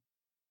from them.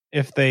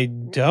 If they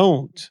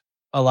don't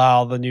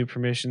allow the new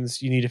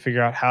permissions, you need to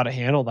figure out how to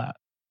handle that.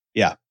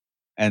 Yeah.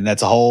 And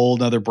that's a whole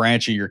nother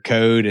branch of your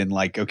code. And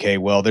like, okay,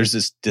 well, there's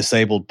this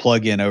disabled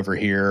plugin over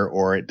here,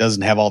 or it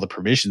doesn't have all the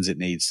permissions it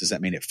needs. Does that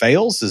mean it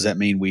fails? Does that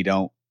mean we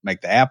don't make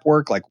the app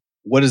work? Like,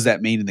 what does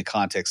that mean in the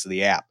context of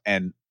the app?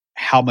 And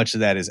how much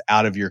of that is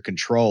out of your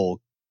control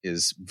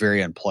is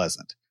very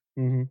unpleasant.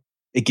 Mm-hmm.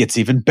 It gets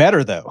even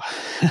better though.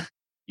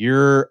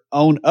 Your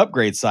own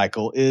upgrade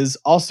cycle is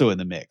also in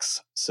the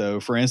mix. So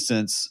for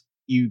instance,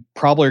 you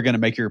probably are going to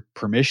make your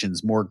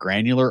permissions more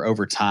granular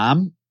over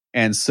time.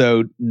 And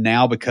so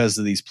now because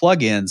of these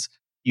plugins,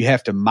 you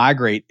have to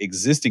migrate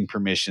existing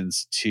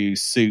permissions to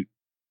suit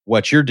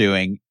what you're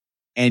doing.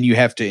 And you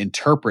have to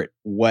interpret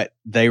what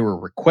they were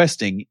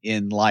requesting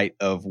in light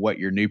of what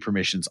your new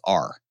permissions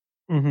are.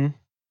 Mm-hmm.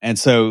 And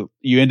so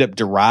you end up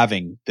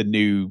deriving the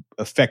new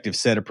effective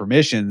set of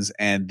permissions.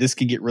 And this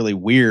can get really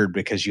weird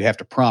because you have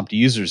to prompt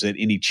users at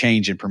any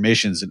change in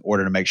permissions in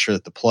order to make sure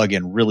that the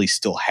plugin really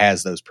still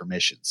has those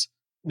permissions.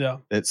 Yeah.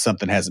 That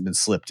something hasn't been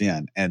slipped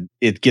in. And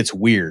it gets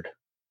weird.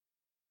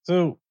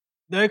 So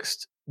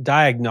next,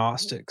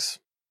 diagnostics.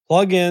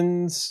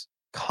 Plugins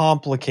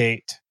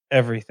complicate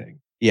everything.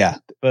 Yeah.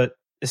 But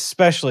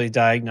especially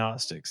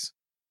diagnostics.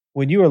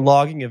 When you are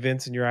logging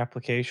events in your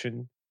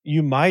application,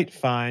 you might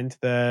find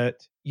that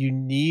you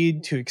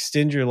need to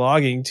extend your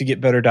logging to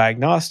get better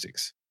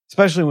diagnostics,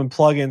 especially when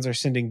plugins are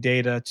sending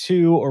data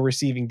to or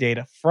receiving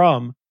data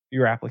from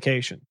your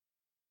application.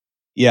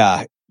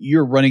 Yeah,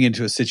 you're running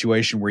into a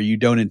situation where you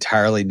don't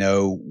entirely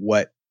know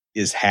what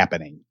is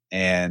happening.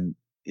 And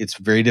it's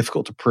very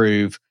difficult to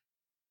prove,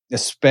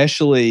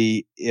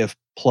 especially if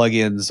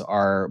plugins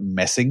are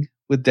messing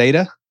with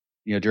data,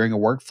 during a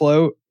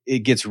workflow. It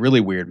gets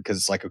really weird because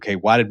it's like, okay,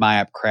 why did my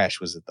app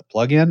crash? Was it the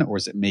plugin or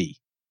is it me?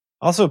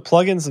 Also,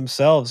 plugins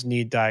themselves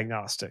need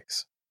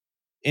diagnostics.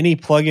 Any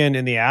plugin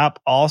in the app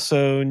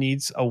also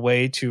needs a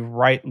way to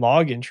write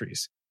log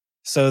entries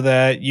so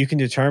that you can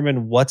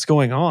determine what's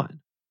going on.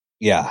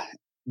 Yeah.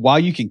 While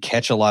you can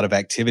catch a lot of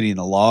activity in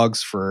the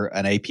logs for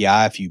an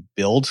API, if you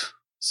build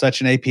such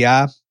an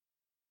API,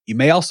 you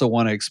may also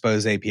want to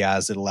expose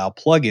APIs that allow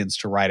plugins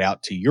to write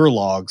out to your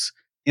logs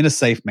in a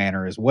safe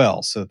manner as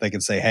well, so that they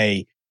can say,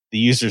 hey, the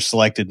user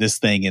selected this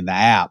thing in the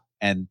app,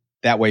 and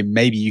that way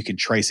maybe you can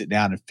trace it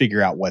down and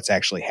figure out what's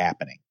actually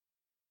happening.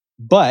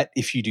 But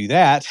if you do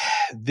that,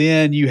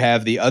 then you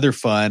have the other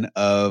fun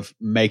of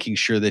making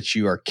sure that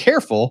you are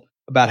careful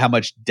about how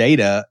much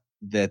data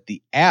that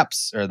the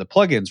apps or the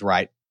plugins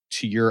write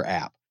to your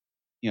app.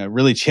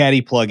 Really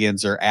chatty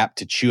plugins are apt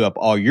to chew up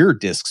all your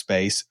disk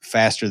space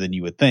faster than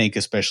you would think,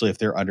 especially if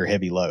they're under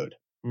heavy load.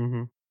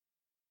 Mm-hmm.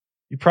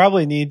 You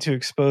probably need to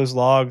expose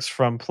logs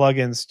from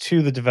plugins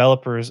to the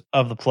developers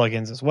of the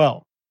plugins as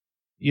well.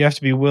 You have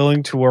to be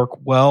willing to work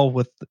well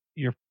with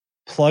your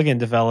plugin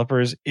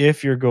developers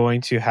if you're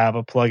going to have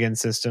a plugin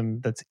system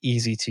that's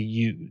easy to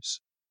use.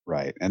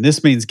 Right. And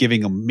this means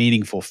giving them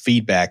meaningful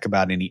feedback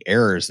about any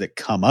errors that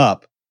come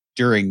up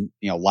during,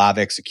 live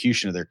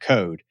execution of their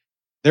code.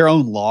 Their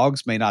own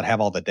logs may not have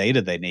all the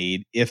data they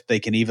need if they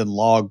can even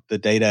log the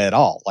data at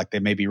all. Like they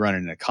may be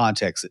running in a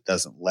context that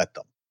doesn't let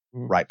them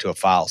write to a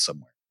file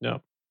somewhere.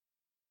 No.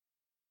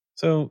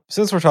 So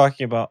since we're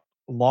talking about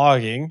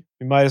logging,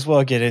 we might as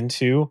well get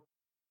into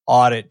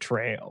audit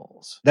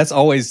trails. That's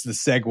always the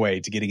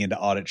segue to getting into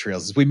audit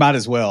trails. Is we might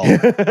as well.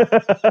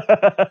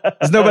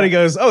 Because nobody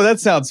goes, oh, that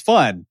sounds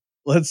fun.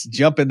 Let's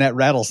jump in that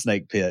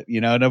rattlesnake pit.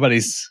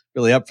 Nobody's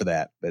really up for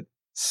that. But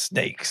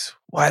snakes.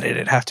 Why did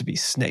it have to be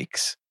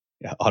snakes?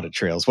 Yeah, audit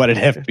trails. Why did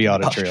it have to be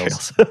audit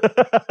trails?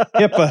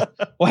 HIPAA.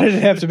 Why did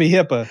it have to be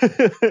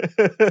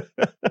HIPAA?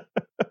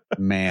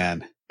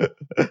 Man.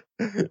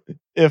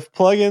 If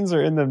plugins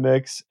are in the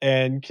mix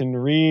and can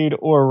read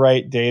or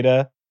write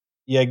data,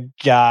 you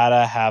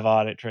gotta have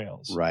audit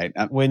trails. Right.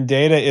 When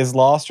data is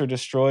lost or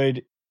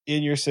destroyed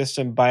in your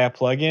system by a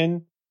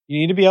plugin, you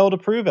need to be able to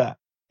prove that.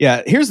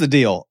 Yeah, here's the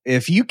deal.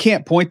 If you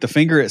can't point the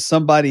finger at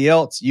somebody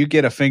else, you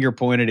get a finger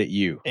pointed at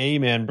you.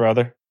 Amen,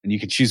 brother. And you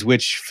can choose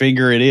which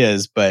finger it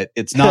is, but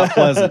it's not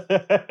pleasant.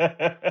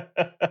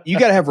 You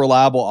got to have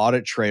reliable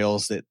audit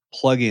trails that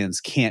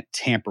plugins can't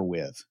tamper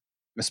with,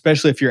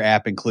 especially if your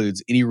app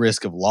includes any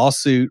risk of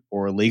lawsuit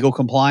or legal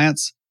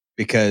compliance,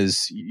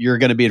 because you're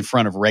going to be in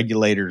front of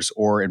regulators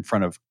or in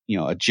front of,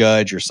 a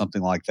judge or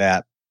something like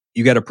that.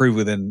 You got to prove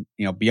within,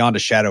 beyond a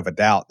shadow of a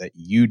doubt that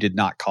you did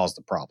not cause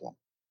the problem.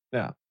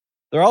 Yeah.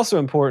 They're also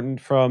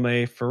important from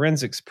a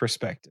forensics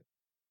perspective.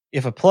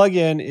 If a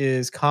plugin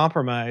is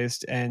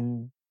compromised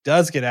and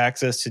does get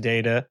access to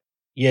data,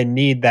 you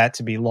need that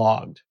to be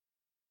logged.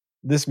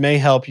 This may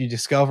help you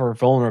discover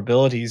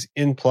vulnerabilities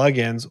in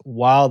plugins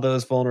while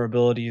those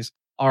vulnerabilities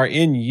are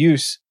in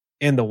use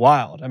in the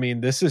wild. I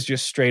mean, this is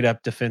just straight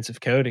up defensive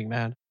coding,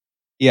 man.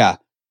 Yeah.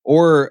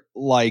 Or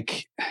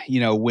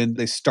when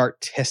they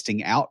start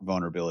testing out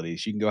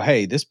vulnerabilities, you can go,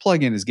 hey, this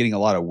plugin is getting a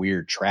lot of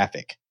weird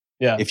traffic.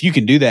 Yeah. If you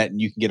can do that and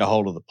you can get a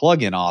hold of the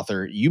plugin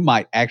author, you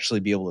might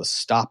actually be able to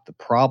stop the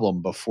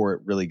problem before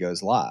it really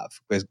goes live,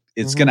 because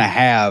it's going to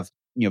have,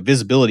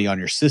 visibility on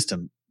your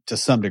system to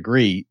some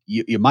degree.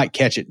 You might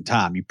catch it in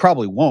time. You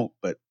probably won't,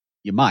 but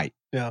you might.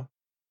 Yeah.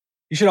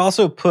 You should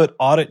also put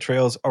audit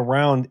trails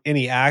around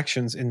any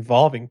actions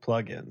involving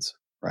plugins.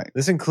 Right.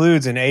 This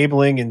includes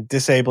enabling and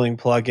disabling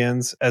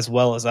plugins as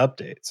well as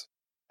updates.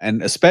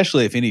 And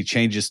especially if any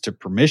changes to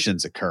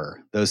permissions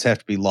occur, those have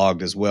to be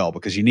logged as well,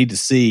 because you need to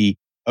see,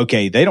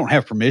 okay, they don't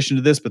have permission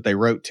to this, but they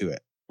wrote to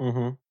it.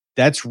 Mm-hmm.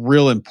 That's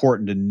real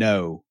important to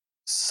know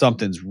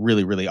something's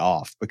really, really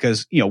off,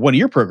 because, one of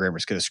your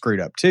programmers could have screwed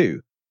up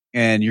too.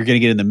 And you're going to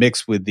get in the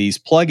mix with these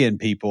plugin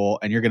people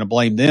and you're going to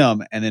blame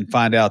them and then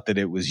find out that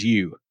it was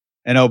you.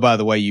 And oh, by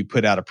the way, you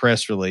put out a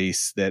press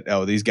release that,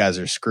 oh, these guys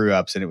are screw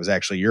ups and it was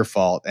actually your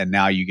fault. And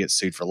now you get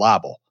sued for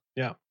libel.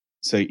 Yeah.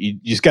 So you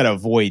just got to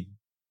avoid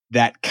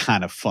that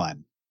kind of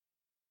fun.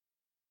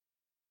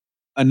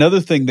 Another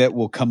thing that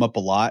will come up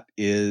a lot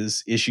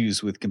is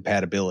issues with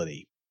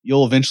compatibility.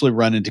 You'll eventually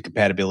run into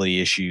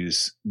compatibility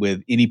issues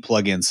with any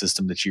plugin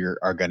system that you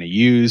are going to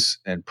use,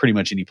 and pretty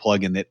much any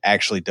plugin that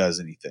actually does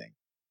anything.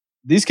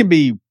 These can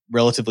be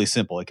relatively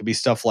simple. It can be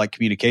stuff like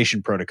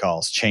communication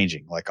protocols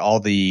changing, like all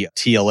the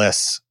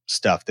TLS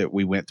stuff that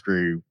we went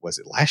through. Was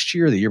it last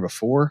year or the year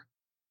before,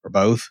 or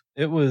both?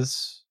 It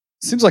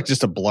seems like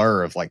just a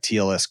blur of like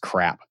TLS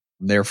crap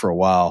there for a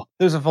while.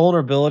 There's a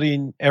vulnerability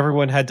and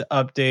everyone had to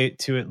update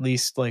to at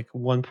least like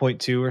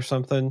 1.2 or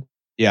something.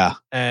 Yeah.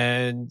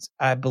 And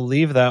I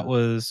believe that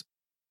was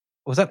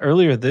that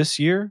earlier this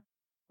year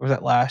or was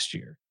that last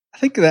year? I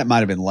think that might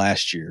have been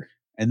last year.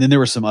 And then there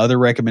were some other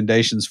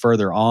recommendations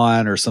further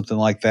on or something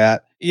like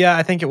that. Yeah,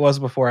 I think it was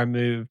before I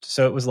moved.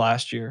 So it was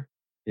last year.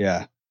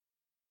 Yeah.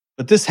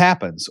 But this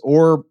happens.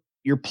 Or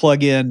your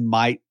plugin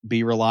might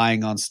be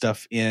relying on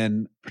stuff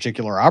in a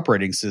particular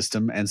operating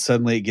system and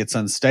suddenly it gets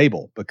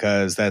unstable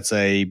because that's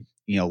a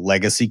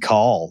legacy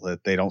call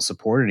that they don't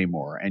support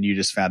anymore. And you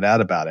just found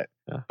out about it.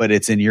 Yeah. But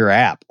it's in your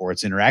app or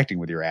it's interacting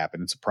with your app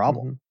and it's a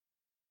problem. Mm-hmm.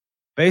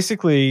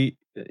 Basically,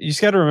 you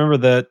just got to remember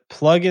that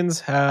plugins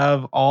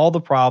have all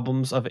the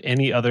problems of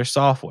any other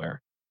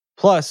software,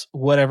 plus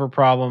whatever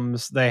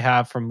problems they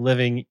have from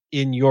living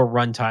in your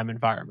runtime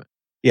environment.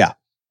 Yeah.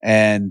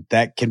 And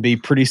that can be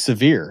pretty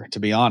severe, to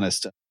be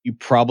honest. You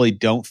probably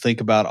don't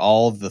think about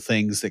all of the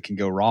things that can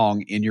go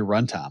wrong in your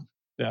runtime.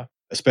 Yeah.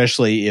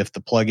 Especially if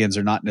the plugins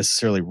are not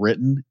necessarily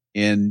written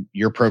in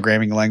your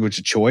programming language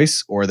of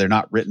choice, or they're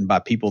not written by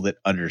people that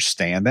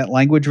understand that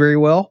language very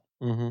well.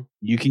 Mm-hmm.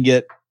 You can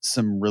get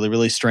some really,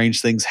 really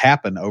strange things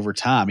happen over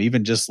time,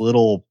 even just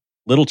little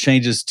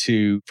changes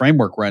to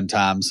framework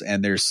runtimes.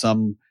 And there's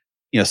some,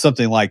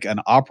 something like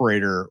an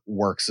operator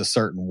works a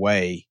certain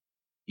way,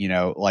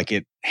 like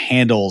it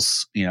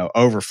handles,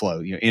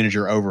 overflow,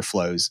 integer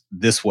overflows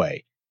this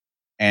way.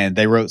 And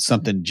they wrote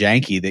something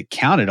janky that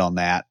counted on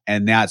that.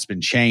 And now it's been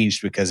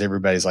changed because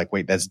everybody's like,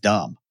 wait, that's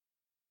dumb.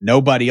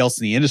 Nobody else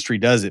in the industry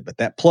does it, but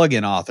that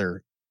plugin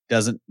author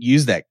doesn't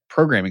use that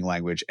programming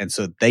language. And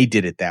so they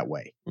did it that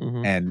way.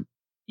 Mm-hmm. And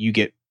you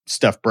get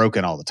stuff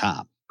broken all the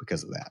time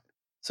because of that.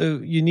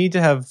 So you need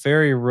to have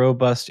very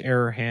robust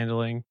error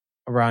handling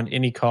around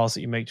any calls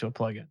that you make to a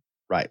plugin.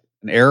 Right.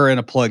 An error in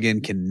a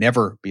plugin can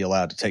never be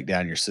allowed to take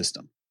down your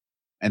system.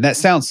 And that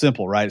sounds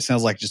simple, right? It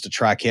sounds like just a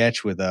try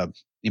catch with a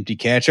empty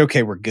catch.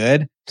 Okay, we're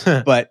good.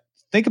 But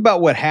think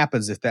about what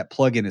happens if that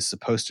plugin is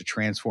supposed to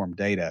transform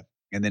data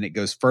and then it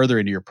goes further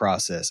into your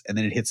process and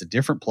then it hits a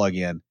different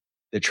plugin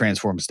that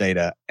transforms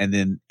data and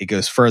then it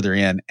goes further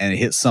in and it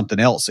hits something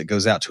else that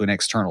goes out to an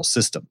external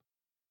system.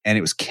 And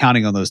it was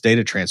counting on those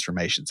data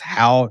transformations.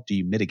 How do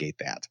you mitigate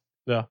that?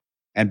 Yeah.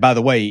 And by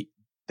the way,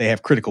 they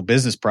have critical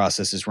business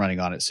processes running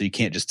on it, so you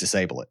can't just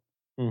disable it.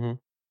 Mm-hmm.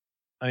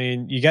 I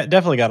mean, you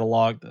definitely got to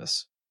log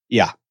this.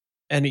 Yeah.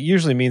 And it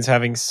usually means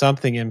having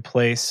something in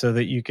place so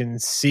that you can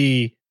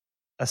see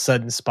a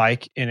sudden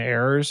spike in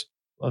errors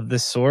of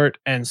this sort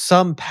and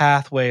some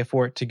pathway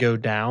for it to go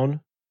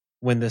down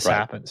when this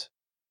happens.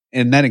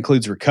 And that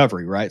includes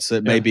recovery, right? So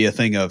it may be a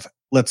thing of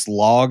let's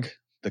log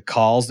the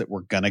calls that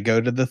were going to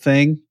go to the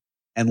thing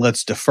and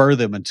let's defer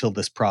them until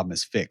this problem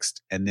is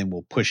fixed. And then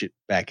we'll push it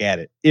back at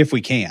it if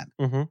we can,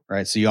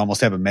 right? So you almost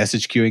have a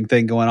message queuing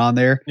thing going on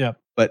there. Yeah.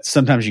 But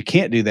sometimes you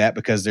can't do that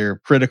because they're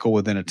critical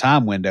within a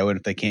time window. And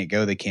if they can't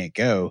go, they can't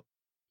go.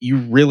 You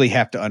really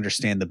have to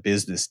understand the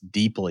business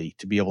deeply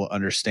to be able to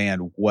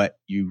understand what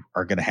you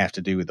are going to have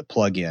to do with the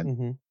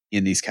plugin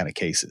in these kind of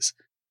cases.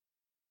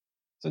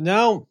 So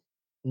now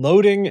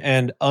loading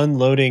and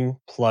unloading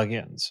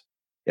plugins.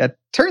 Yeah, it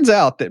turns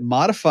out that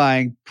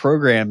modifying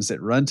programs at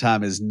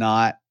runtime is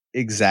not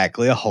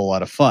exactly a whole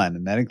lot of fun.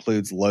 And that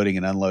includes loading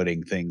and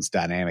unloading things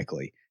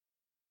dynamically.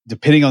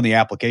 Depending on the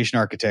application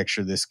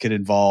architecture, this could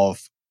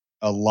involve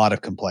a lot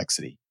of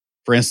complexity.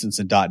 For instance,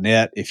 in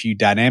 .NET, if you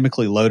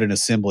dynamically load an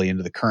assembly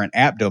into the current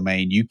app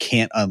domain, you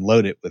can't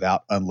unload it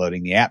without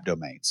unloading the app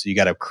domain. So you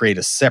got to create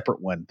a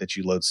separate one that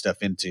you load stuff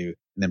into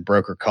and then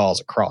broker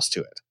calls across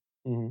to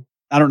it.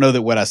 I don't know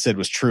that what I said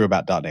was true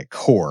about .NET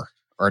Core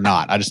or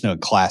not. I just know in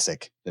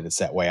Classic that it's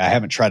that way. I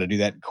haven't tried to do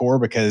that in Core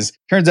because it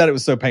turns out it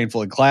was so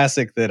painful in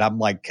Classic that I'm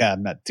like,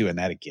 I'm not doing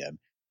that again.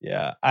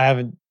 Yeah, I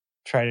haven't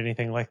tried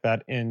anything like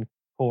that in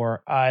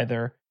Core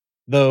either.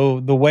 Though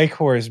the way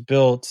Core is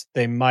built,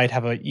 they might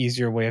have an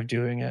easier way of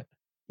doing it.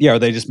 Yeah, or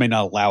they just may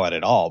not allow it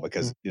at all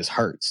because it just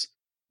hurts.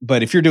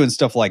 But if you're doing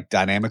stuff like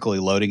dynamically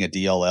loading a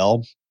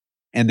DLL,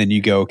 and then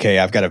you go, okay,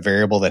 I've got a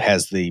variable that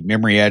has the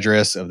memory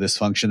address of this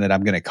function that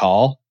I'm going to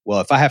call. Well,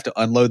 if I have to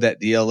unload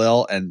that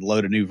DLL and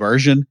load a new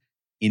version,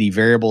 any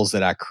variables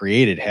that I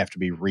created have to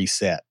be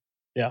reset.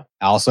 Yeah.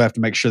 I also have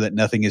to make sure that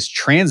nothing is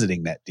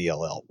transiting that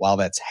DLL while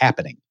that's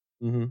happening.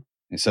 And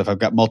so if I've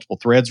got multiple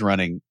threads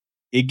running,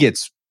 it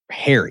gets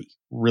hairy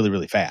really,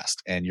 really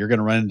fast. And you're going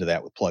to run into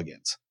that with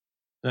plugins.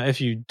 Now, if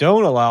you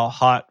don't allow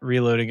hot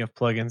reloading of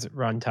plugins at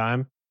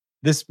runtime,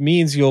 this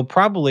means you'll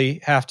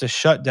probably have to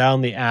shut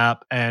down the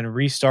app and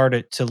restart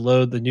it to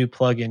load the new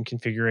plugin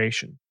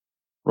configuration.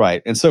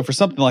 Right. And so for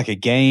something like a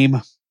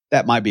game,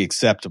 that might be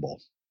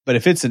acceptable. But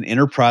if it's an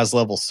enterprise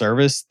level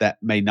service, that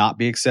may not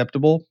be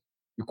acceptable.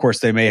 Of course,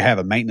 they may have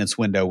a maintenance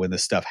window when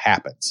this stuff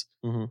happens.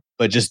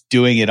 But just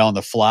doing it on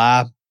the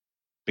fly,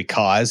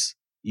 because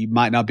you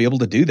might not be able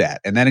to do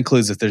that. And that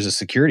includes if there's a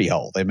security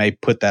hole, they may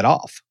put that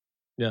off.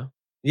 Yeah.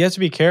 You have to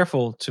be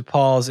careful to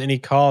pause any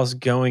calls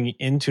going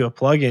into a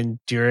plugin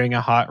during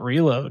a hot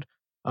reload,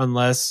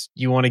 unless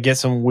you want to get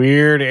some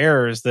weird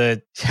errors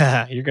that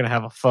you're going to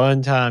have a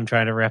fun time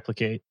trying to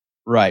replicate.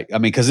 Right. I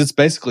mean, because it's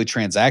basically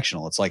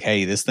transactional. It's like,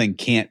 hey, this thing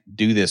can't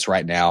do this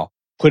right now.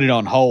 Put it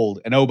on hold.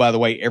 And oh, by the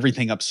way,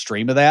 everything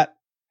upstream of that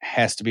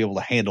has to be able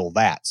to handle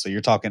that. So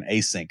you're talking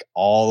async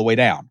all the way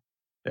down.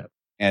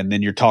 And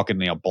then you're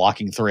talking,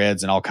 blocking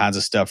threads and all kinds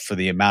of stuff for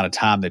the amount of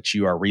time that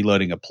you are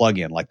reloading a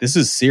plugin. Like, this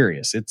is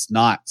serious. It's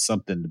not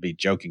something to be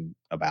joking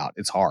about.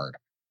 It's hard.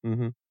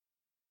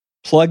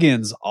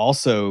 Plugins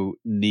also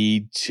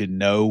need to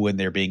know when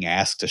they're being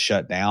asked to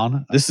shut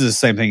down. This is the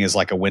same thing as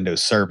like a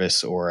Windows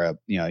service or a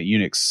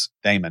Unix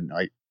daemon.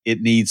 Right? It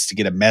needs to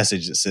get a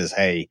message that says,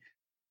 hey,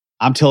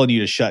 I'm telling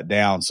you to shut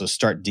down, so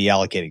start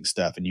deallocating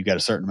stuff. And you got a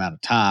certain amount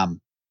of time,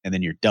 and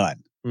then you're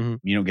done.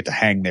 You don't get to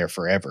hang there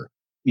forever.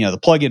 The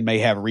plugin may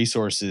have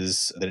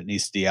resources that it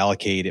needs to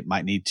deallocate. It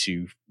might need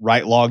to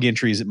write log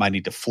entries. It might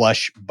need to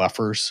flush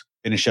buffers,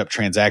 finish up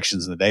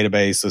transactions in the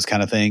database, those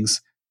kind of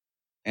things.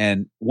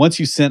 And once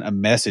you send a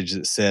message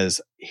that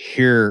says,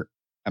 here,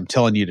 I'm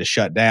telling you to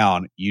shut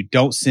down, you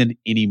don't send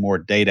any more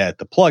data at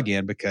the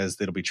plugin because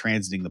it'll be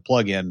transiting the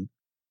plugin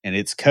and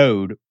its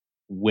code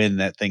when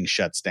that thing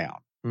shuts down.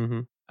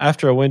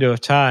 After a window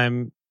of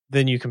time,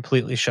 then you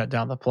completely shut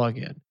down the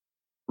plugin.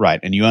 Right.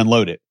 And you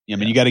unload it. I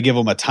mean, you got to give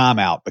them a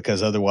timeout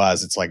because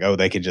otherwise it's like, oh,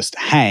 they can just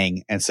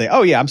hang and say,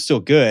 oh, yeah, I'm still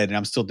good and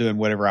I'm still doing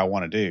whatever I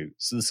want to do.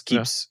 So this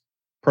keeps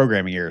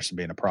programming errors from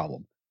being a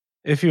problem.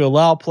 If you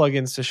allow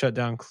plugins to shut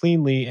down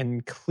cleanly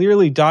and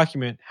clearly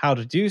document how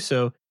to do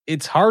so,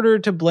 it's harder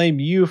to blame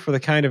you for the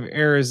kind of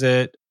errors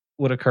that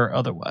would occur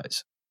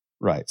otherwise.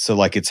 Right. So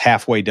like it's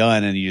halfway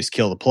done and you just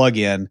kill the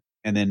plugin.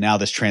 And then now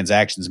this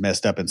transaction's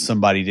messed up and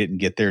somebody didn't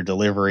get their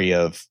delivery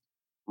of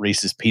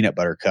Reese's peanut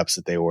butter cups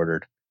that they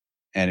ordered.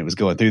 And it was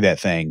going through that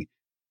thing.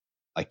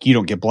 Like, you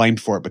don't get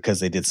blamed for it because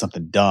they did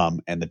something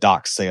dumb and the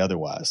docs say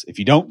otherwise. If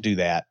you don't do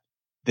that,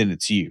 then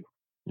it's you.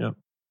 Yep.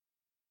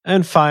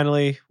 And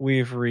finally,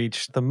 we've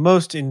reached the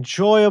most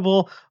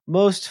enjoyable,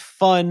 most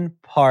fun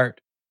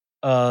part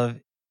of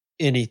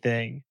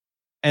anything,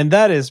 and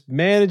that is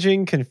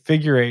managing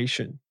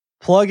configuration.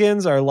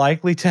 Plugins are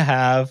likely to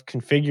have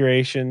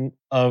configuration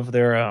of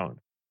their own.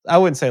 I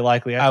wouldn't say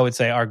likely, I would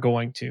say are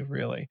going to,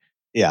 really.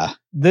 Yeah.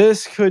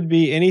 This could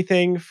be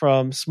anything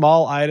from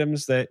small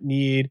items that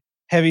need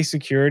heavy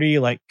security,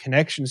 like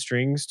connection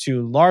strings,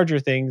 to larger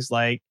things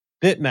like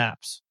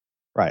bitmaps.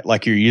 Right.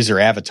 Like your user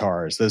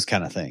avatars, those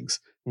kind of things.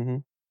 Mm-hmm.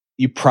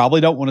 You probably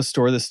don't want to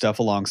store this stuff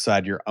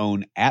alongside your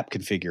own app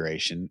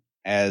configuration,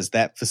 as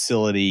that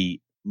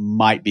facility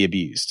might be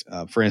abused.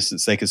 For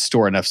instance, they could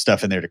store enough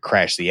stuff in there to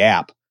crash the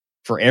app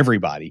for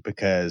everybody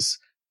because,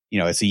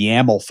 it's a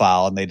YAML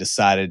file and they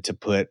decided to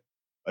put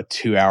a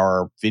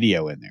 2-hour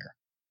video in there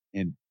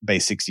in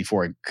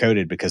base64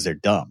 encoded because they're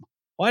dumb.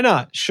 Why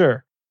not?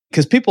 Sure.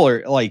 Because people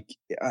are like,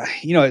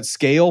 at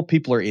scale,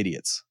 people are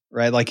idiots,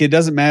 right? Like, it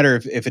doesn't matter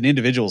if an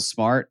individual is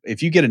smart.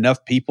 If you get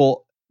enough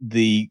people,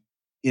 the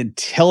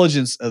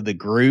intelligence of the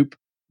group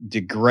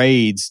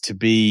degrades to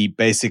be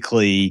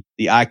basically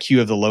the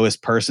IQ of the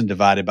lowest person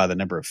divided by the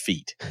number of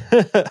feet.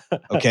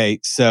 Okay.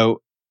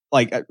 So,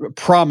 like, I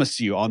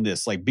promise you on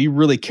this, like, be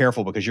really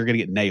careful because you're going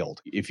to get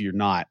nailed if you're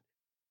not.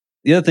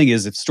 The other thing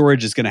is, if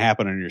storage is going to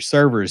happen on your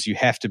servers, you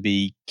have to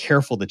be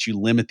careful that you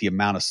limit the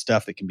amount of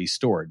stuff that can be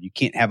stored. You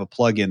can't have a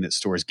plugin that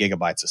stores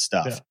gigabytes of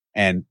stuff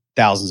and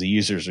thousands of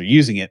users are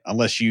using it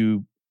unless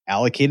you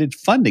allocated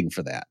funding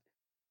for that.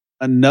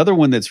 Another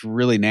one that's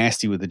really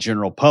nasty with the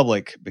general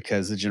public,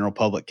 because the general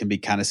public can be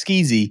kind of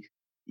skeezy,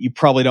 you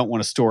probably don't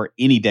want to store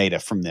any data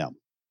from them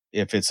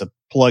if it's a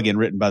plugin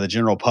written by the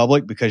general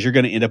public, because you're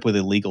going to end up with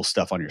illegal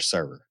stuff on your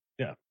server.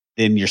 Yeah.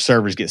 Then your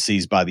servers get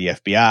seized by the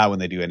FBI when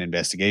they do an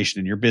investigation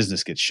and your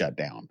business gets shut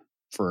down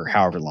for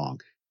however long.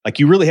 Like,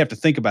 you really have to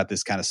think about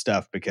this kind of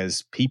stuff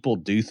because people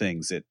do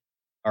things that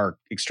are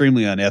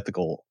extremely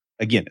unethical.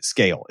 Again, at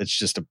scale,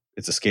 it's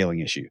a scaling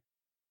issue.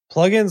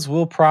 Plugins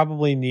will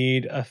probably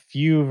need a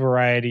few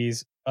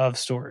varieties of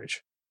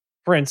storage.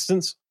 For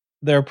instance,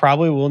 there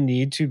probably will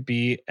need to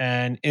be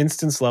an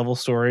instance level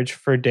storage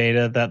for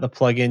data that the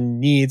plugin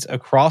needs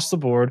across the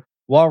board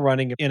while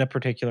running in a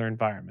particular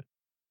environment.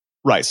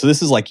 Right. So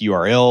this is like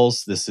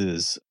URLs. This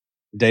is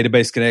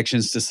database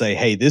connections to say,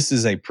 hey, this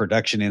is a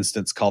production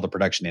instance called a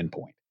production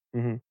endpoint.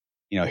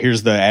 Mm-hmm.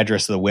 Here's the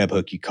address of the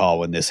webhook you call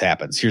when this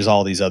happens. Here's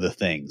all these other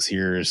things.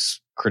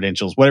 Here's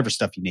credentials, whatever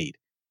stuff you need.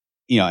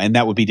 And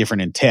that would be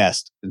different in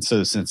test. And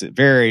so since it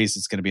varies,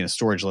 it's going to be in a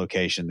storage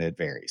location that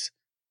varies.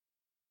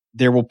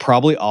 There will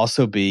probably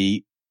also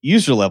be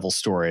user level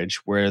storage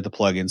where the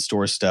plugin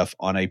stores stuff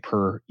on a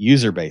per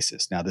user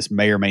basis. Now, this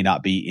may or may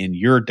not be in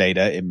your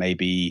data. It may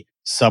be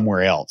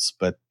somewhere else,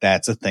 but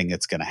that's a thing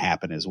that's going to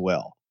happen as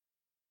well.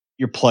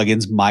 Your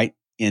plugins might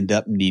end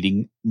up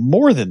needing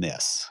more than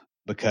this,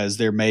 because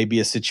there may be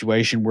a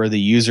situation where the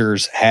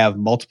users have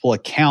multiple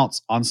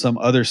accounts on some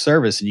other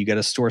service and you got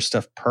to store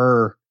stuff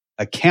per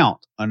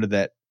account under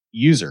that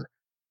user.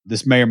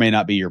 This may or may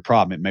not be your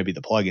problem. It may be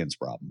the plugin's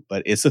problem,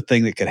 but it's a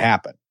thing that could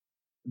happen.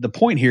 The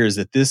point here is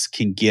that this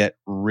can get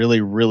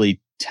really,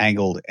 really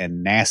tangled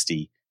and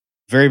nasty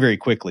very, very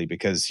quickly,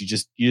 because you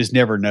just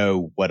never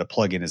know what a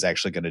plugin is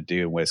actually going to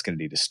do and what it's going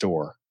to need to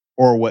store,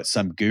 or what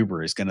some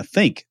goober is going to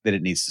think that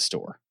it needs to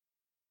store.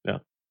 Yeah.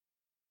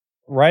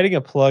 Writing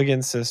a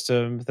plugin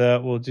system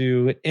that will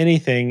do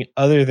anything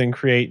other than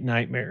create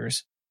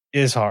nightmares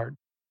is hard.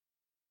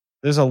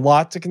 There's a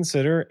lot to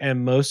consider,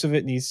 and most of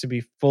it needs to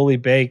be fully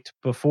baked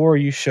before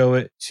you show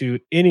it to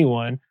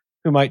anyone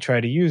who might try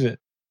to use it.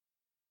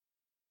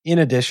 In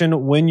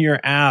addition, when your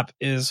app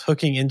is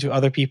hooking into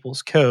other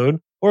people's code,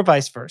 or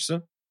vice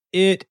versa,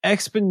 it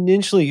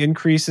exponentially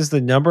increases the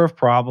number of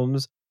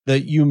problems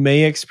that you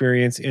may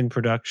experience in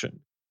production,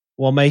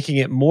 while making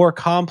it more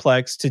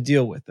complex to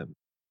deal with them.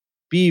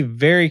 Be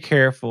very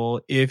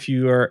careful if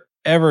you are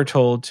ever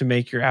told to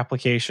make your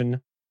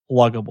application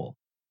pluggable.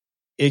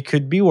 It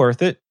could be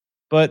worth it,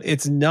 but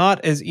it's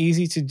not as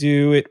easy to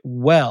do it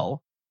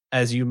well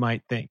as you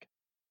might think.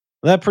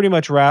 That pretty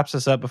much wraps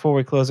us up. Before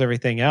we close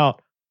everything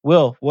out,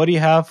 Will, what do you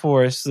have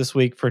for us this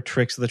week for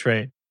Tricks of the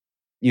Trade?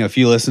 If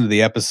you listen to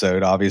the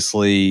episode,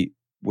 obviously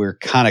we're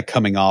kind of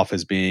coming off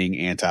as being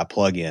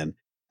anti-plugin.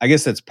 I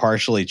guess that's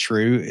partially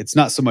true. It's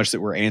not so much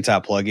that we're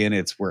anti-plugin,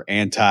 it's we're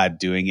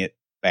anti-doing it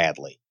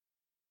badly.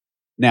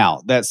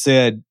 Now, that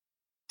said,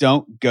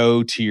 don't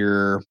go to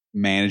your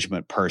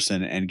management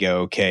person and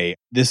go, okay,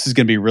 this is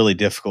going to be really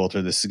difficult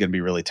or this is going to be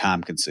really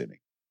time consuming.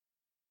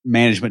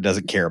 Management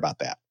doesn't care about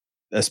that,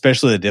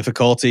 especially the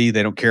difficulty.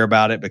 They don't care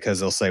about it because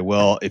they'll say,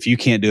 well, if you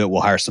can't do it,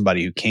 we'll hire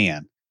somebody who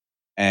can.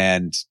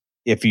 And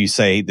if you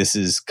say this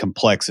is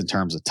complex in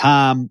terms of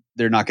time,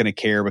 they're not going to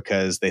care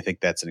because they think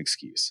that's an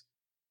excuse.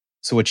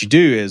 So what you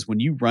do is, when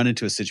you run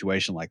into a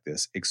situation like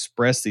this,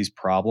 express these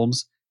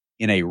problems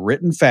in a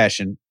written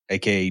fashion,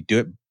 aka do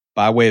it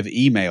by way of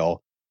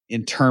email,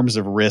 in terms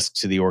of risk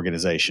to the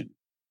organization.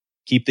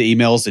 Keep the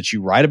emails that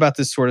you write about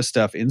this sort of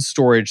stuff in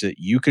storage that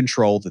you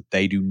control that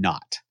they do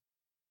not.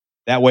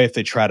 That way, if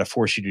they try to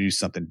force you to do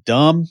something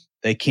dumb,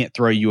 they can't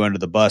throw you under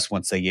the bus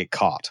once they get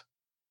caught.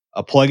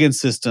 A plugin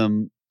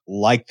system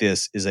like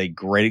this is a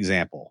great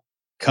example.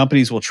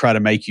 Companies will try to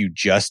make you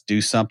just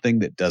do something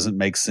that doesn't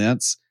make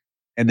sense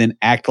and then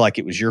act like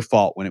it was your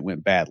fault when it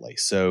went badly.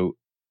 So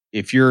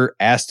if you're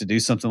asked to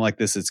do something like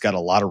this, it's got a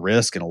lot of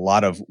risk and a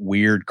lot of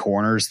weird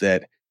corners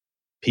that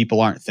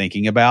people aren't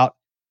thinking about.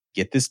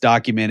 Get this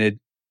documented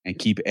and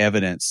keep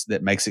evidence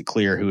that makes it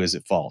clear who is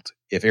at fault.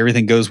 If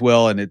everything goes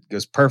well and it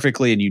goes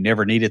perfectly and you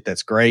never need it,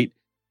 that's great.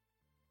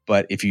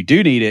 But if you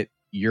do need it,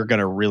 you're going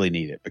to really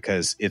need it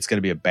because it's going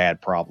to be a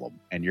bad problem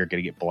and you're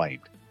going to get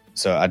blamed.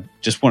 So I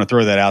just want to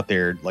throw that out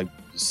there. Like,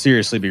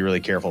 seriously, be really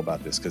careful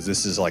about this because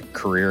this is like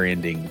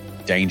career-ending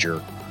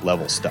danger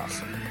level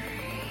stuff.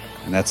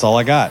 And that's all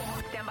I got.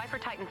 Stand by for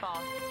Titanfall.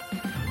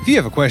 If you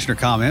have a question or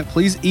comment,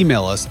 please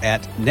email us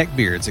at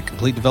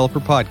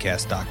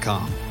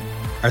neckbeards@CompleteDeveloperPodcast.com.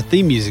 Our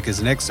theme music is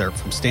an excerpt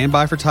from Stand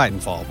By for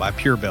Titanfall by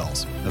Pure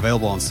Bells,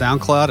 available on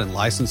SoundCloud and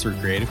licensed through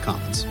Creative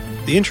Commons.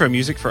 The intro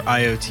music for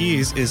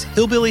IoTs is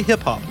Hillbilly Hip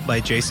Hop by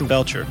Jason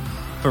Belcher.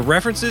 For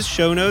references,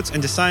 show notes,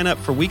 and to sign up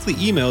for weekly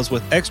emails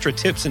with extra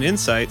tips and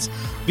insights,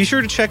 be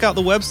sure to check out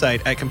the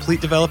website at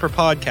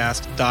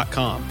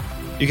CompleteDeveloperPodcast.com.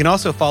 You can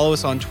also follow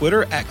us on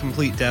Twitter at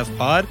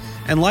CompleteDevPod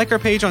and like our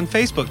page on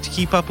Facebook to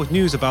keep up with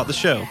news about the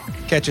show.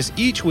 Catch us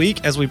each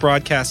week as we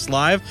broadcast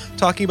live,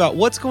 talking about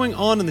what's going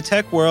on in the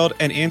tech world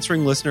and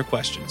answering listener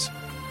questions.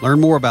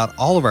 Learn more about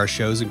all of our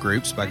shows and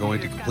groups by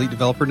going to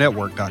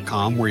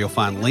CompleteDeveloperNetwork.com, where you'll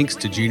find links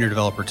to Junior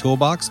Developer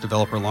Toolbox,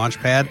 Developer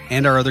Launchpad,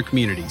 and our other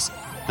communities.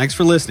 Thanks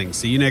for listening.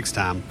 See you next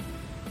time.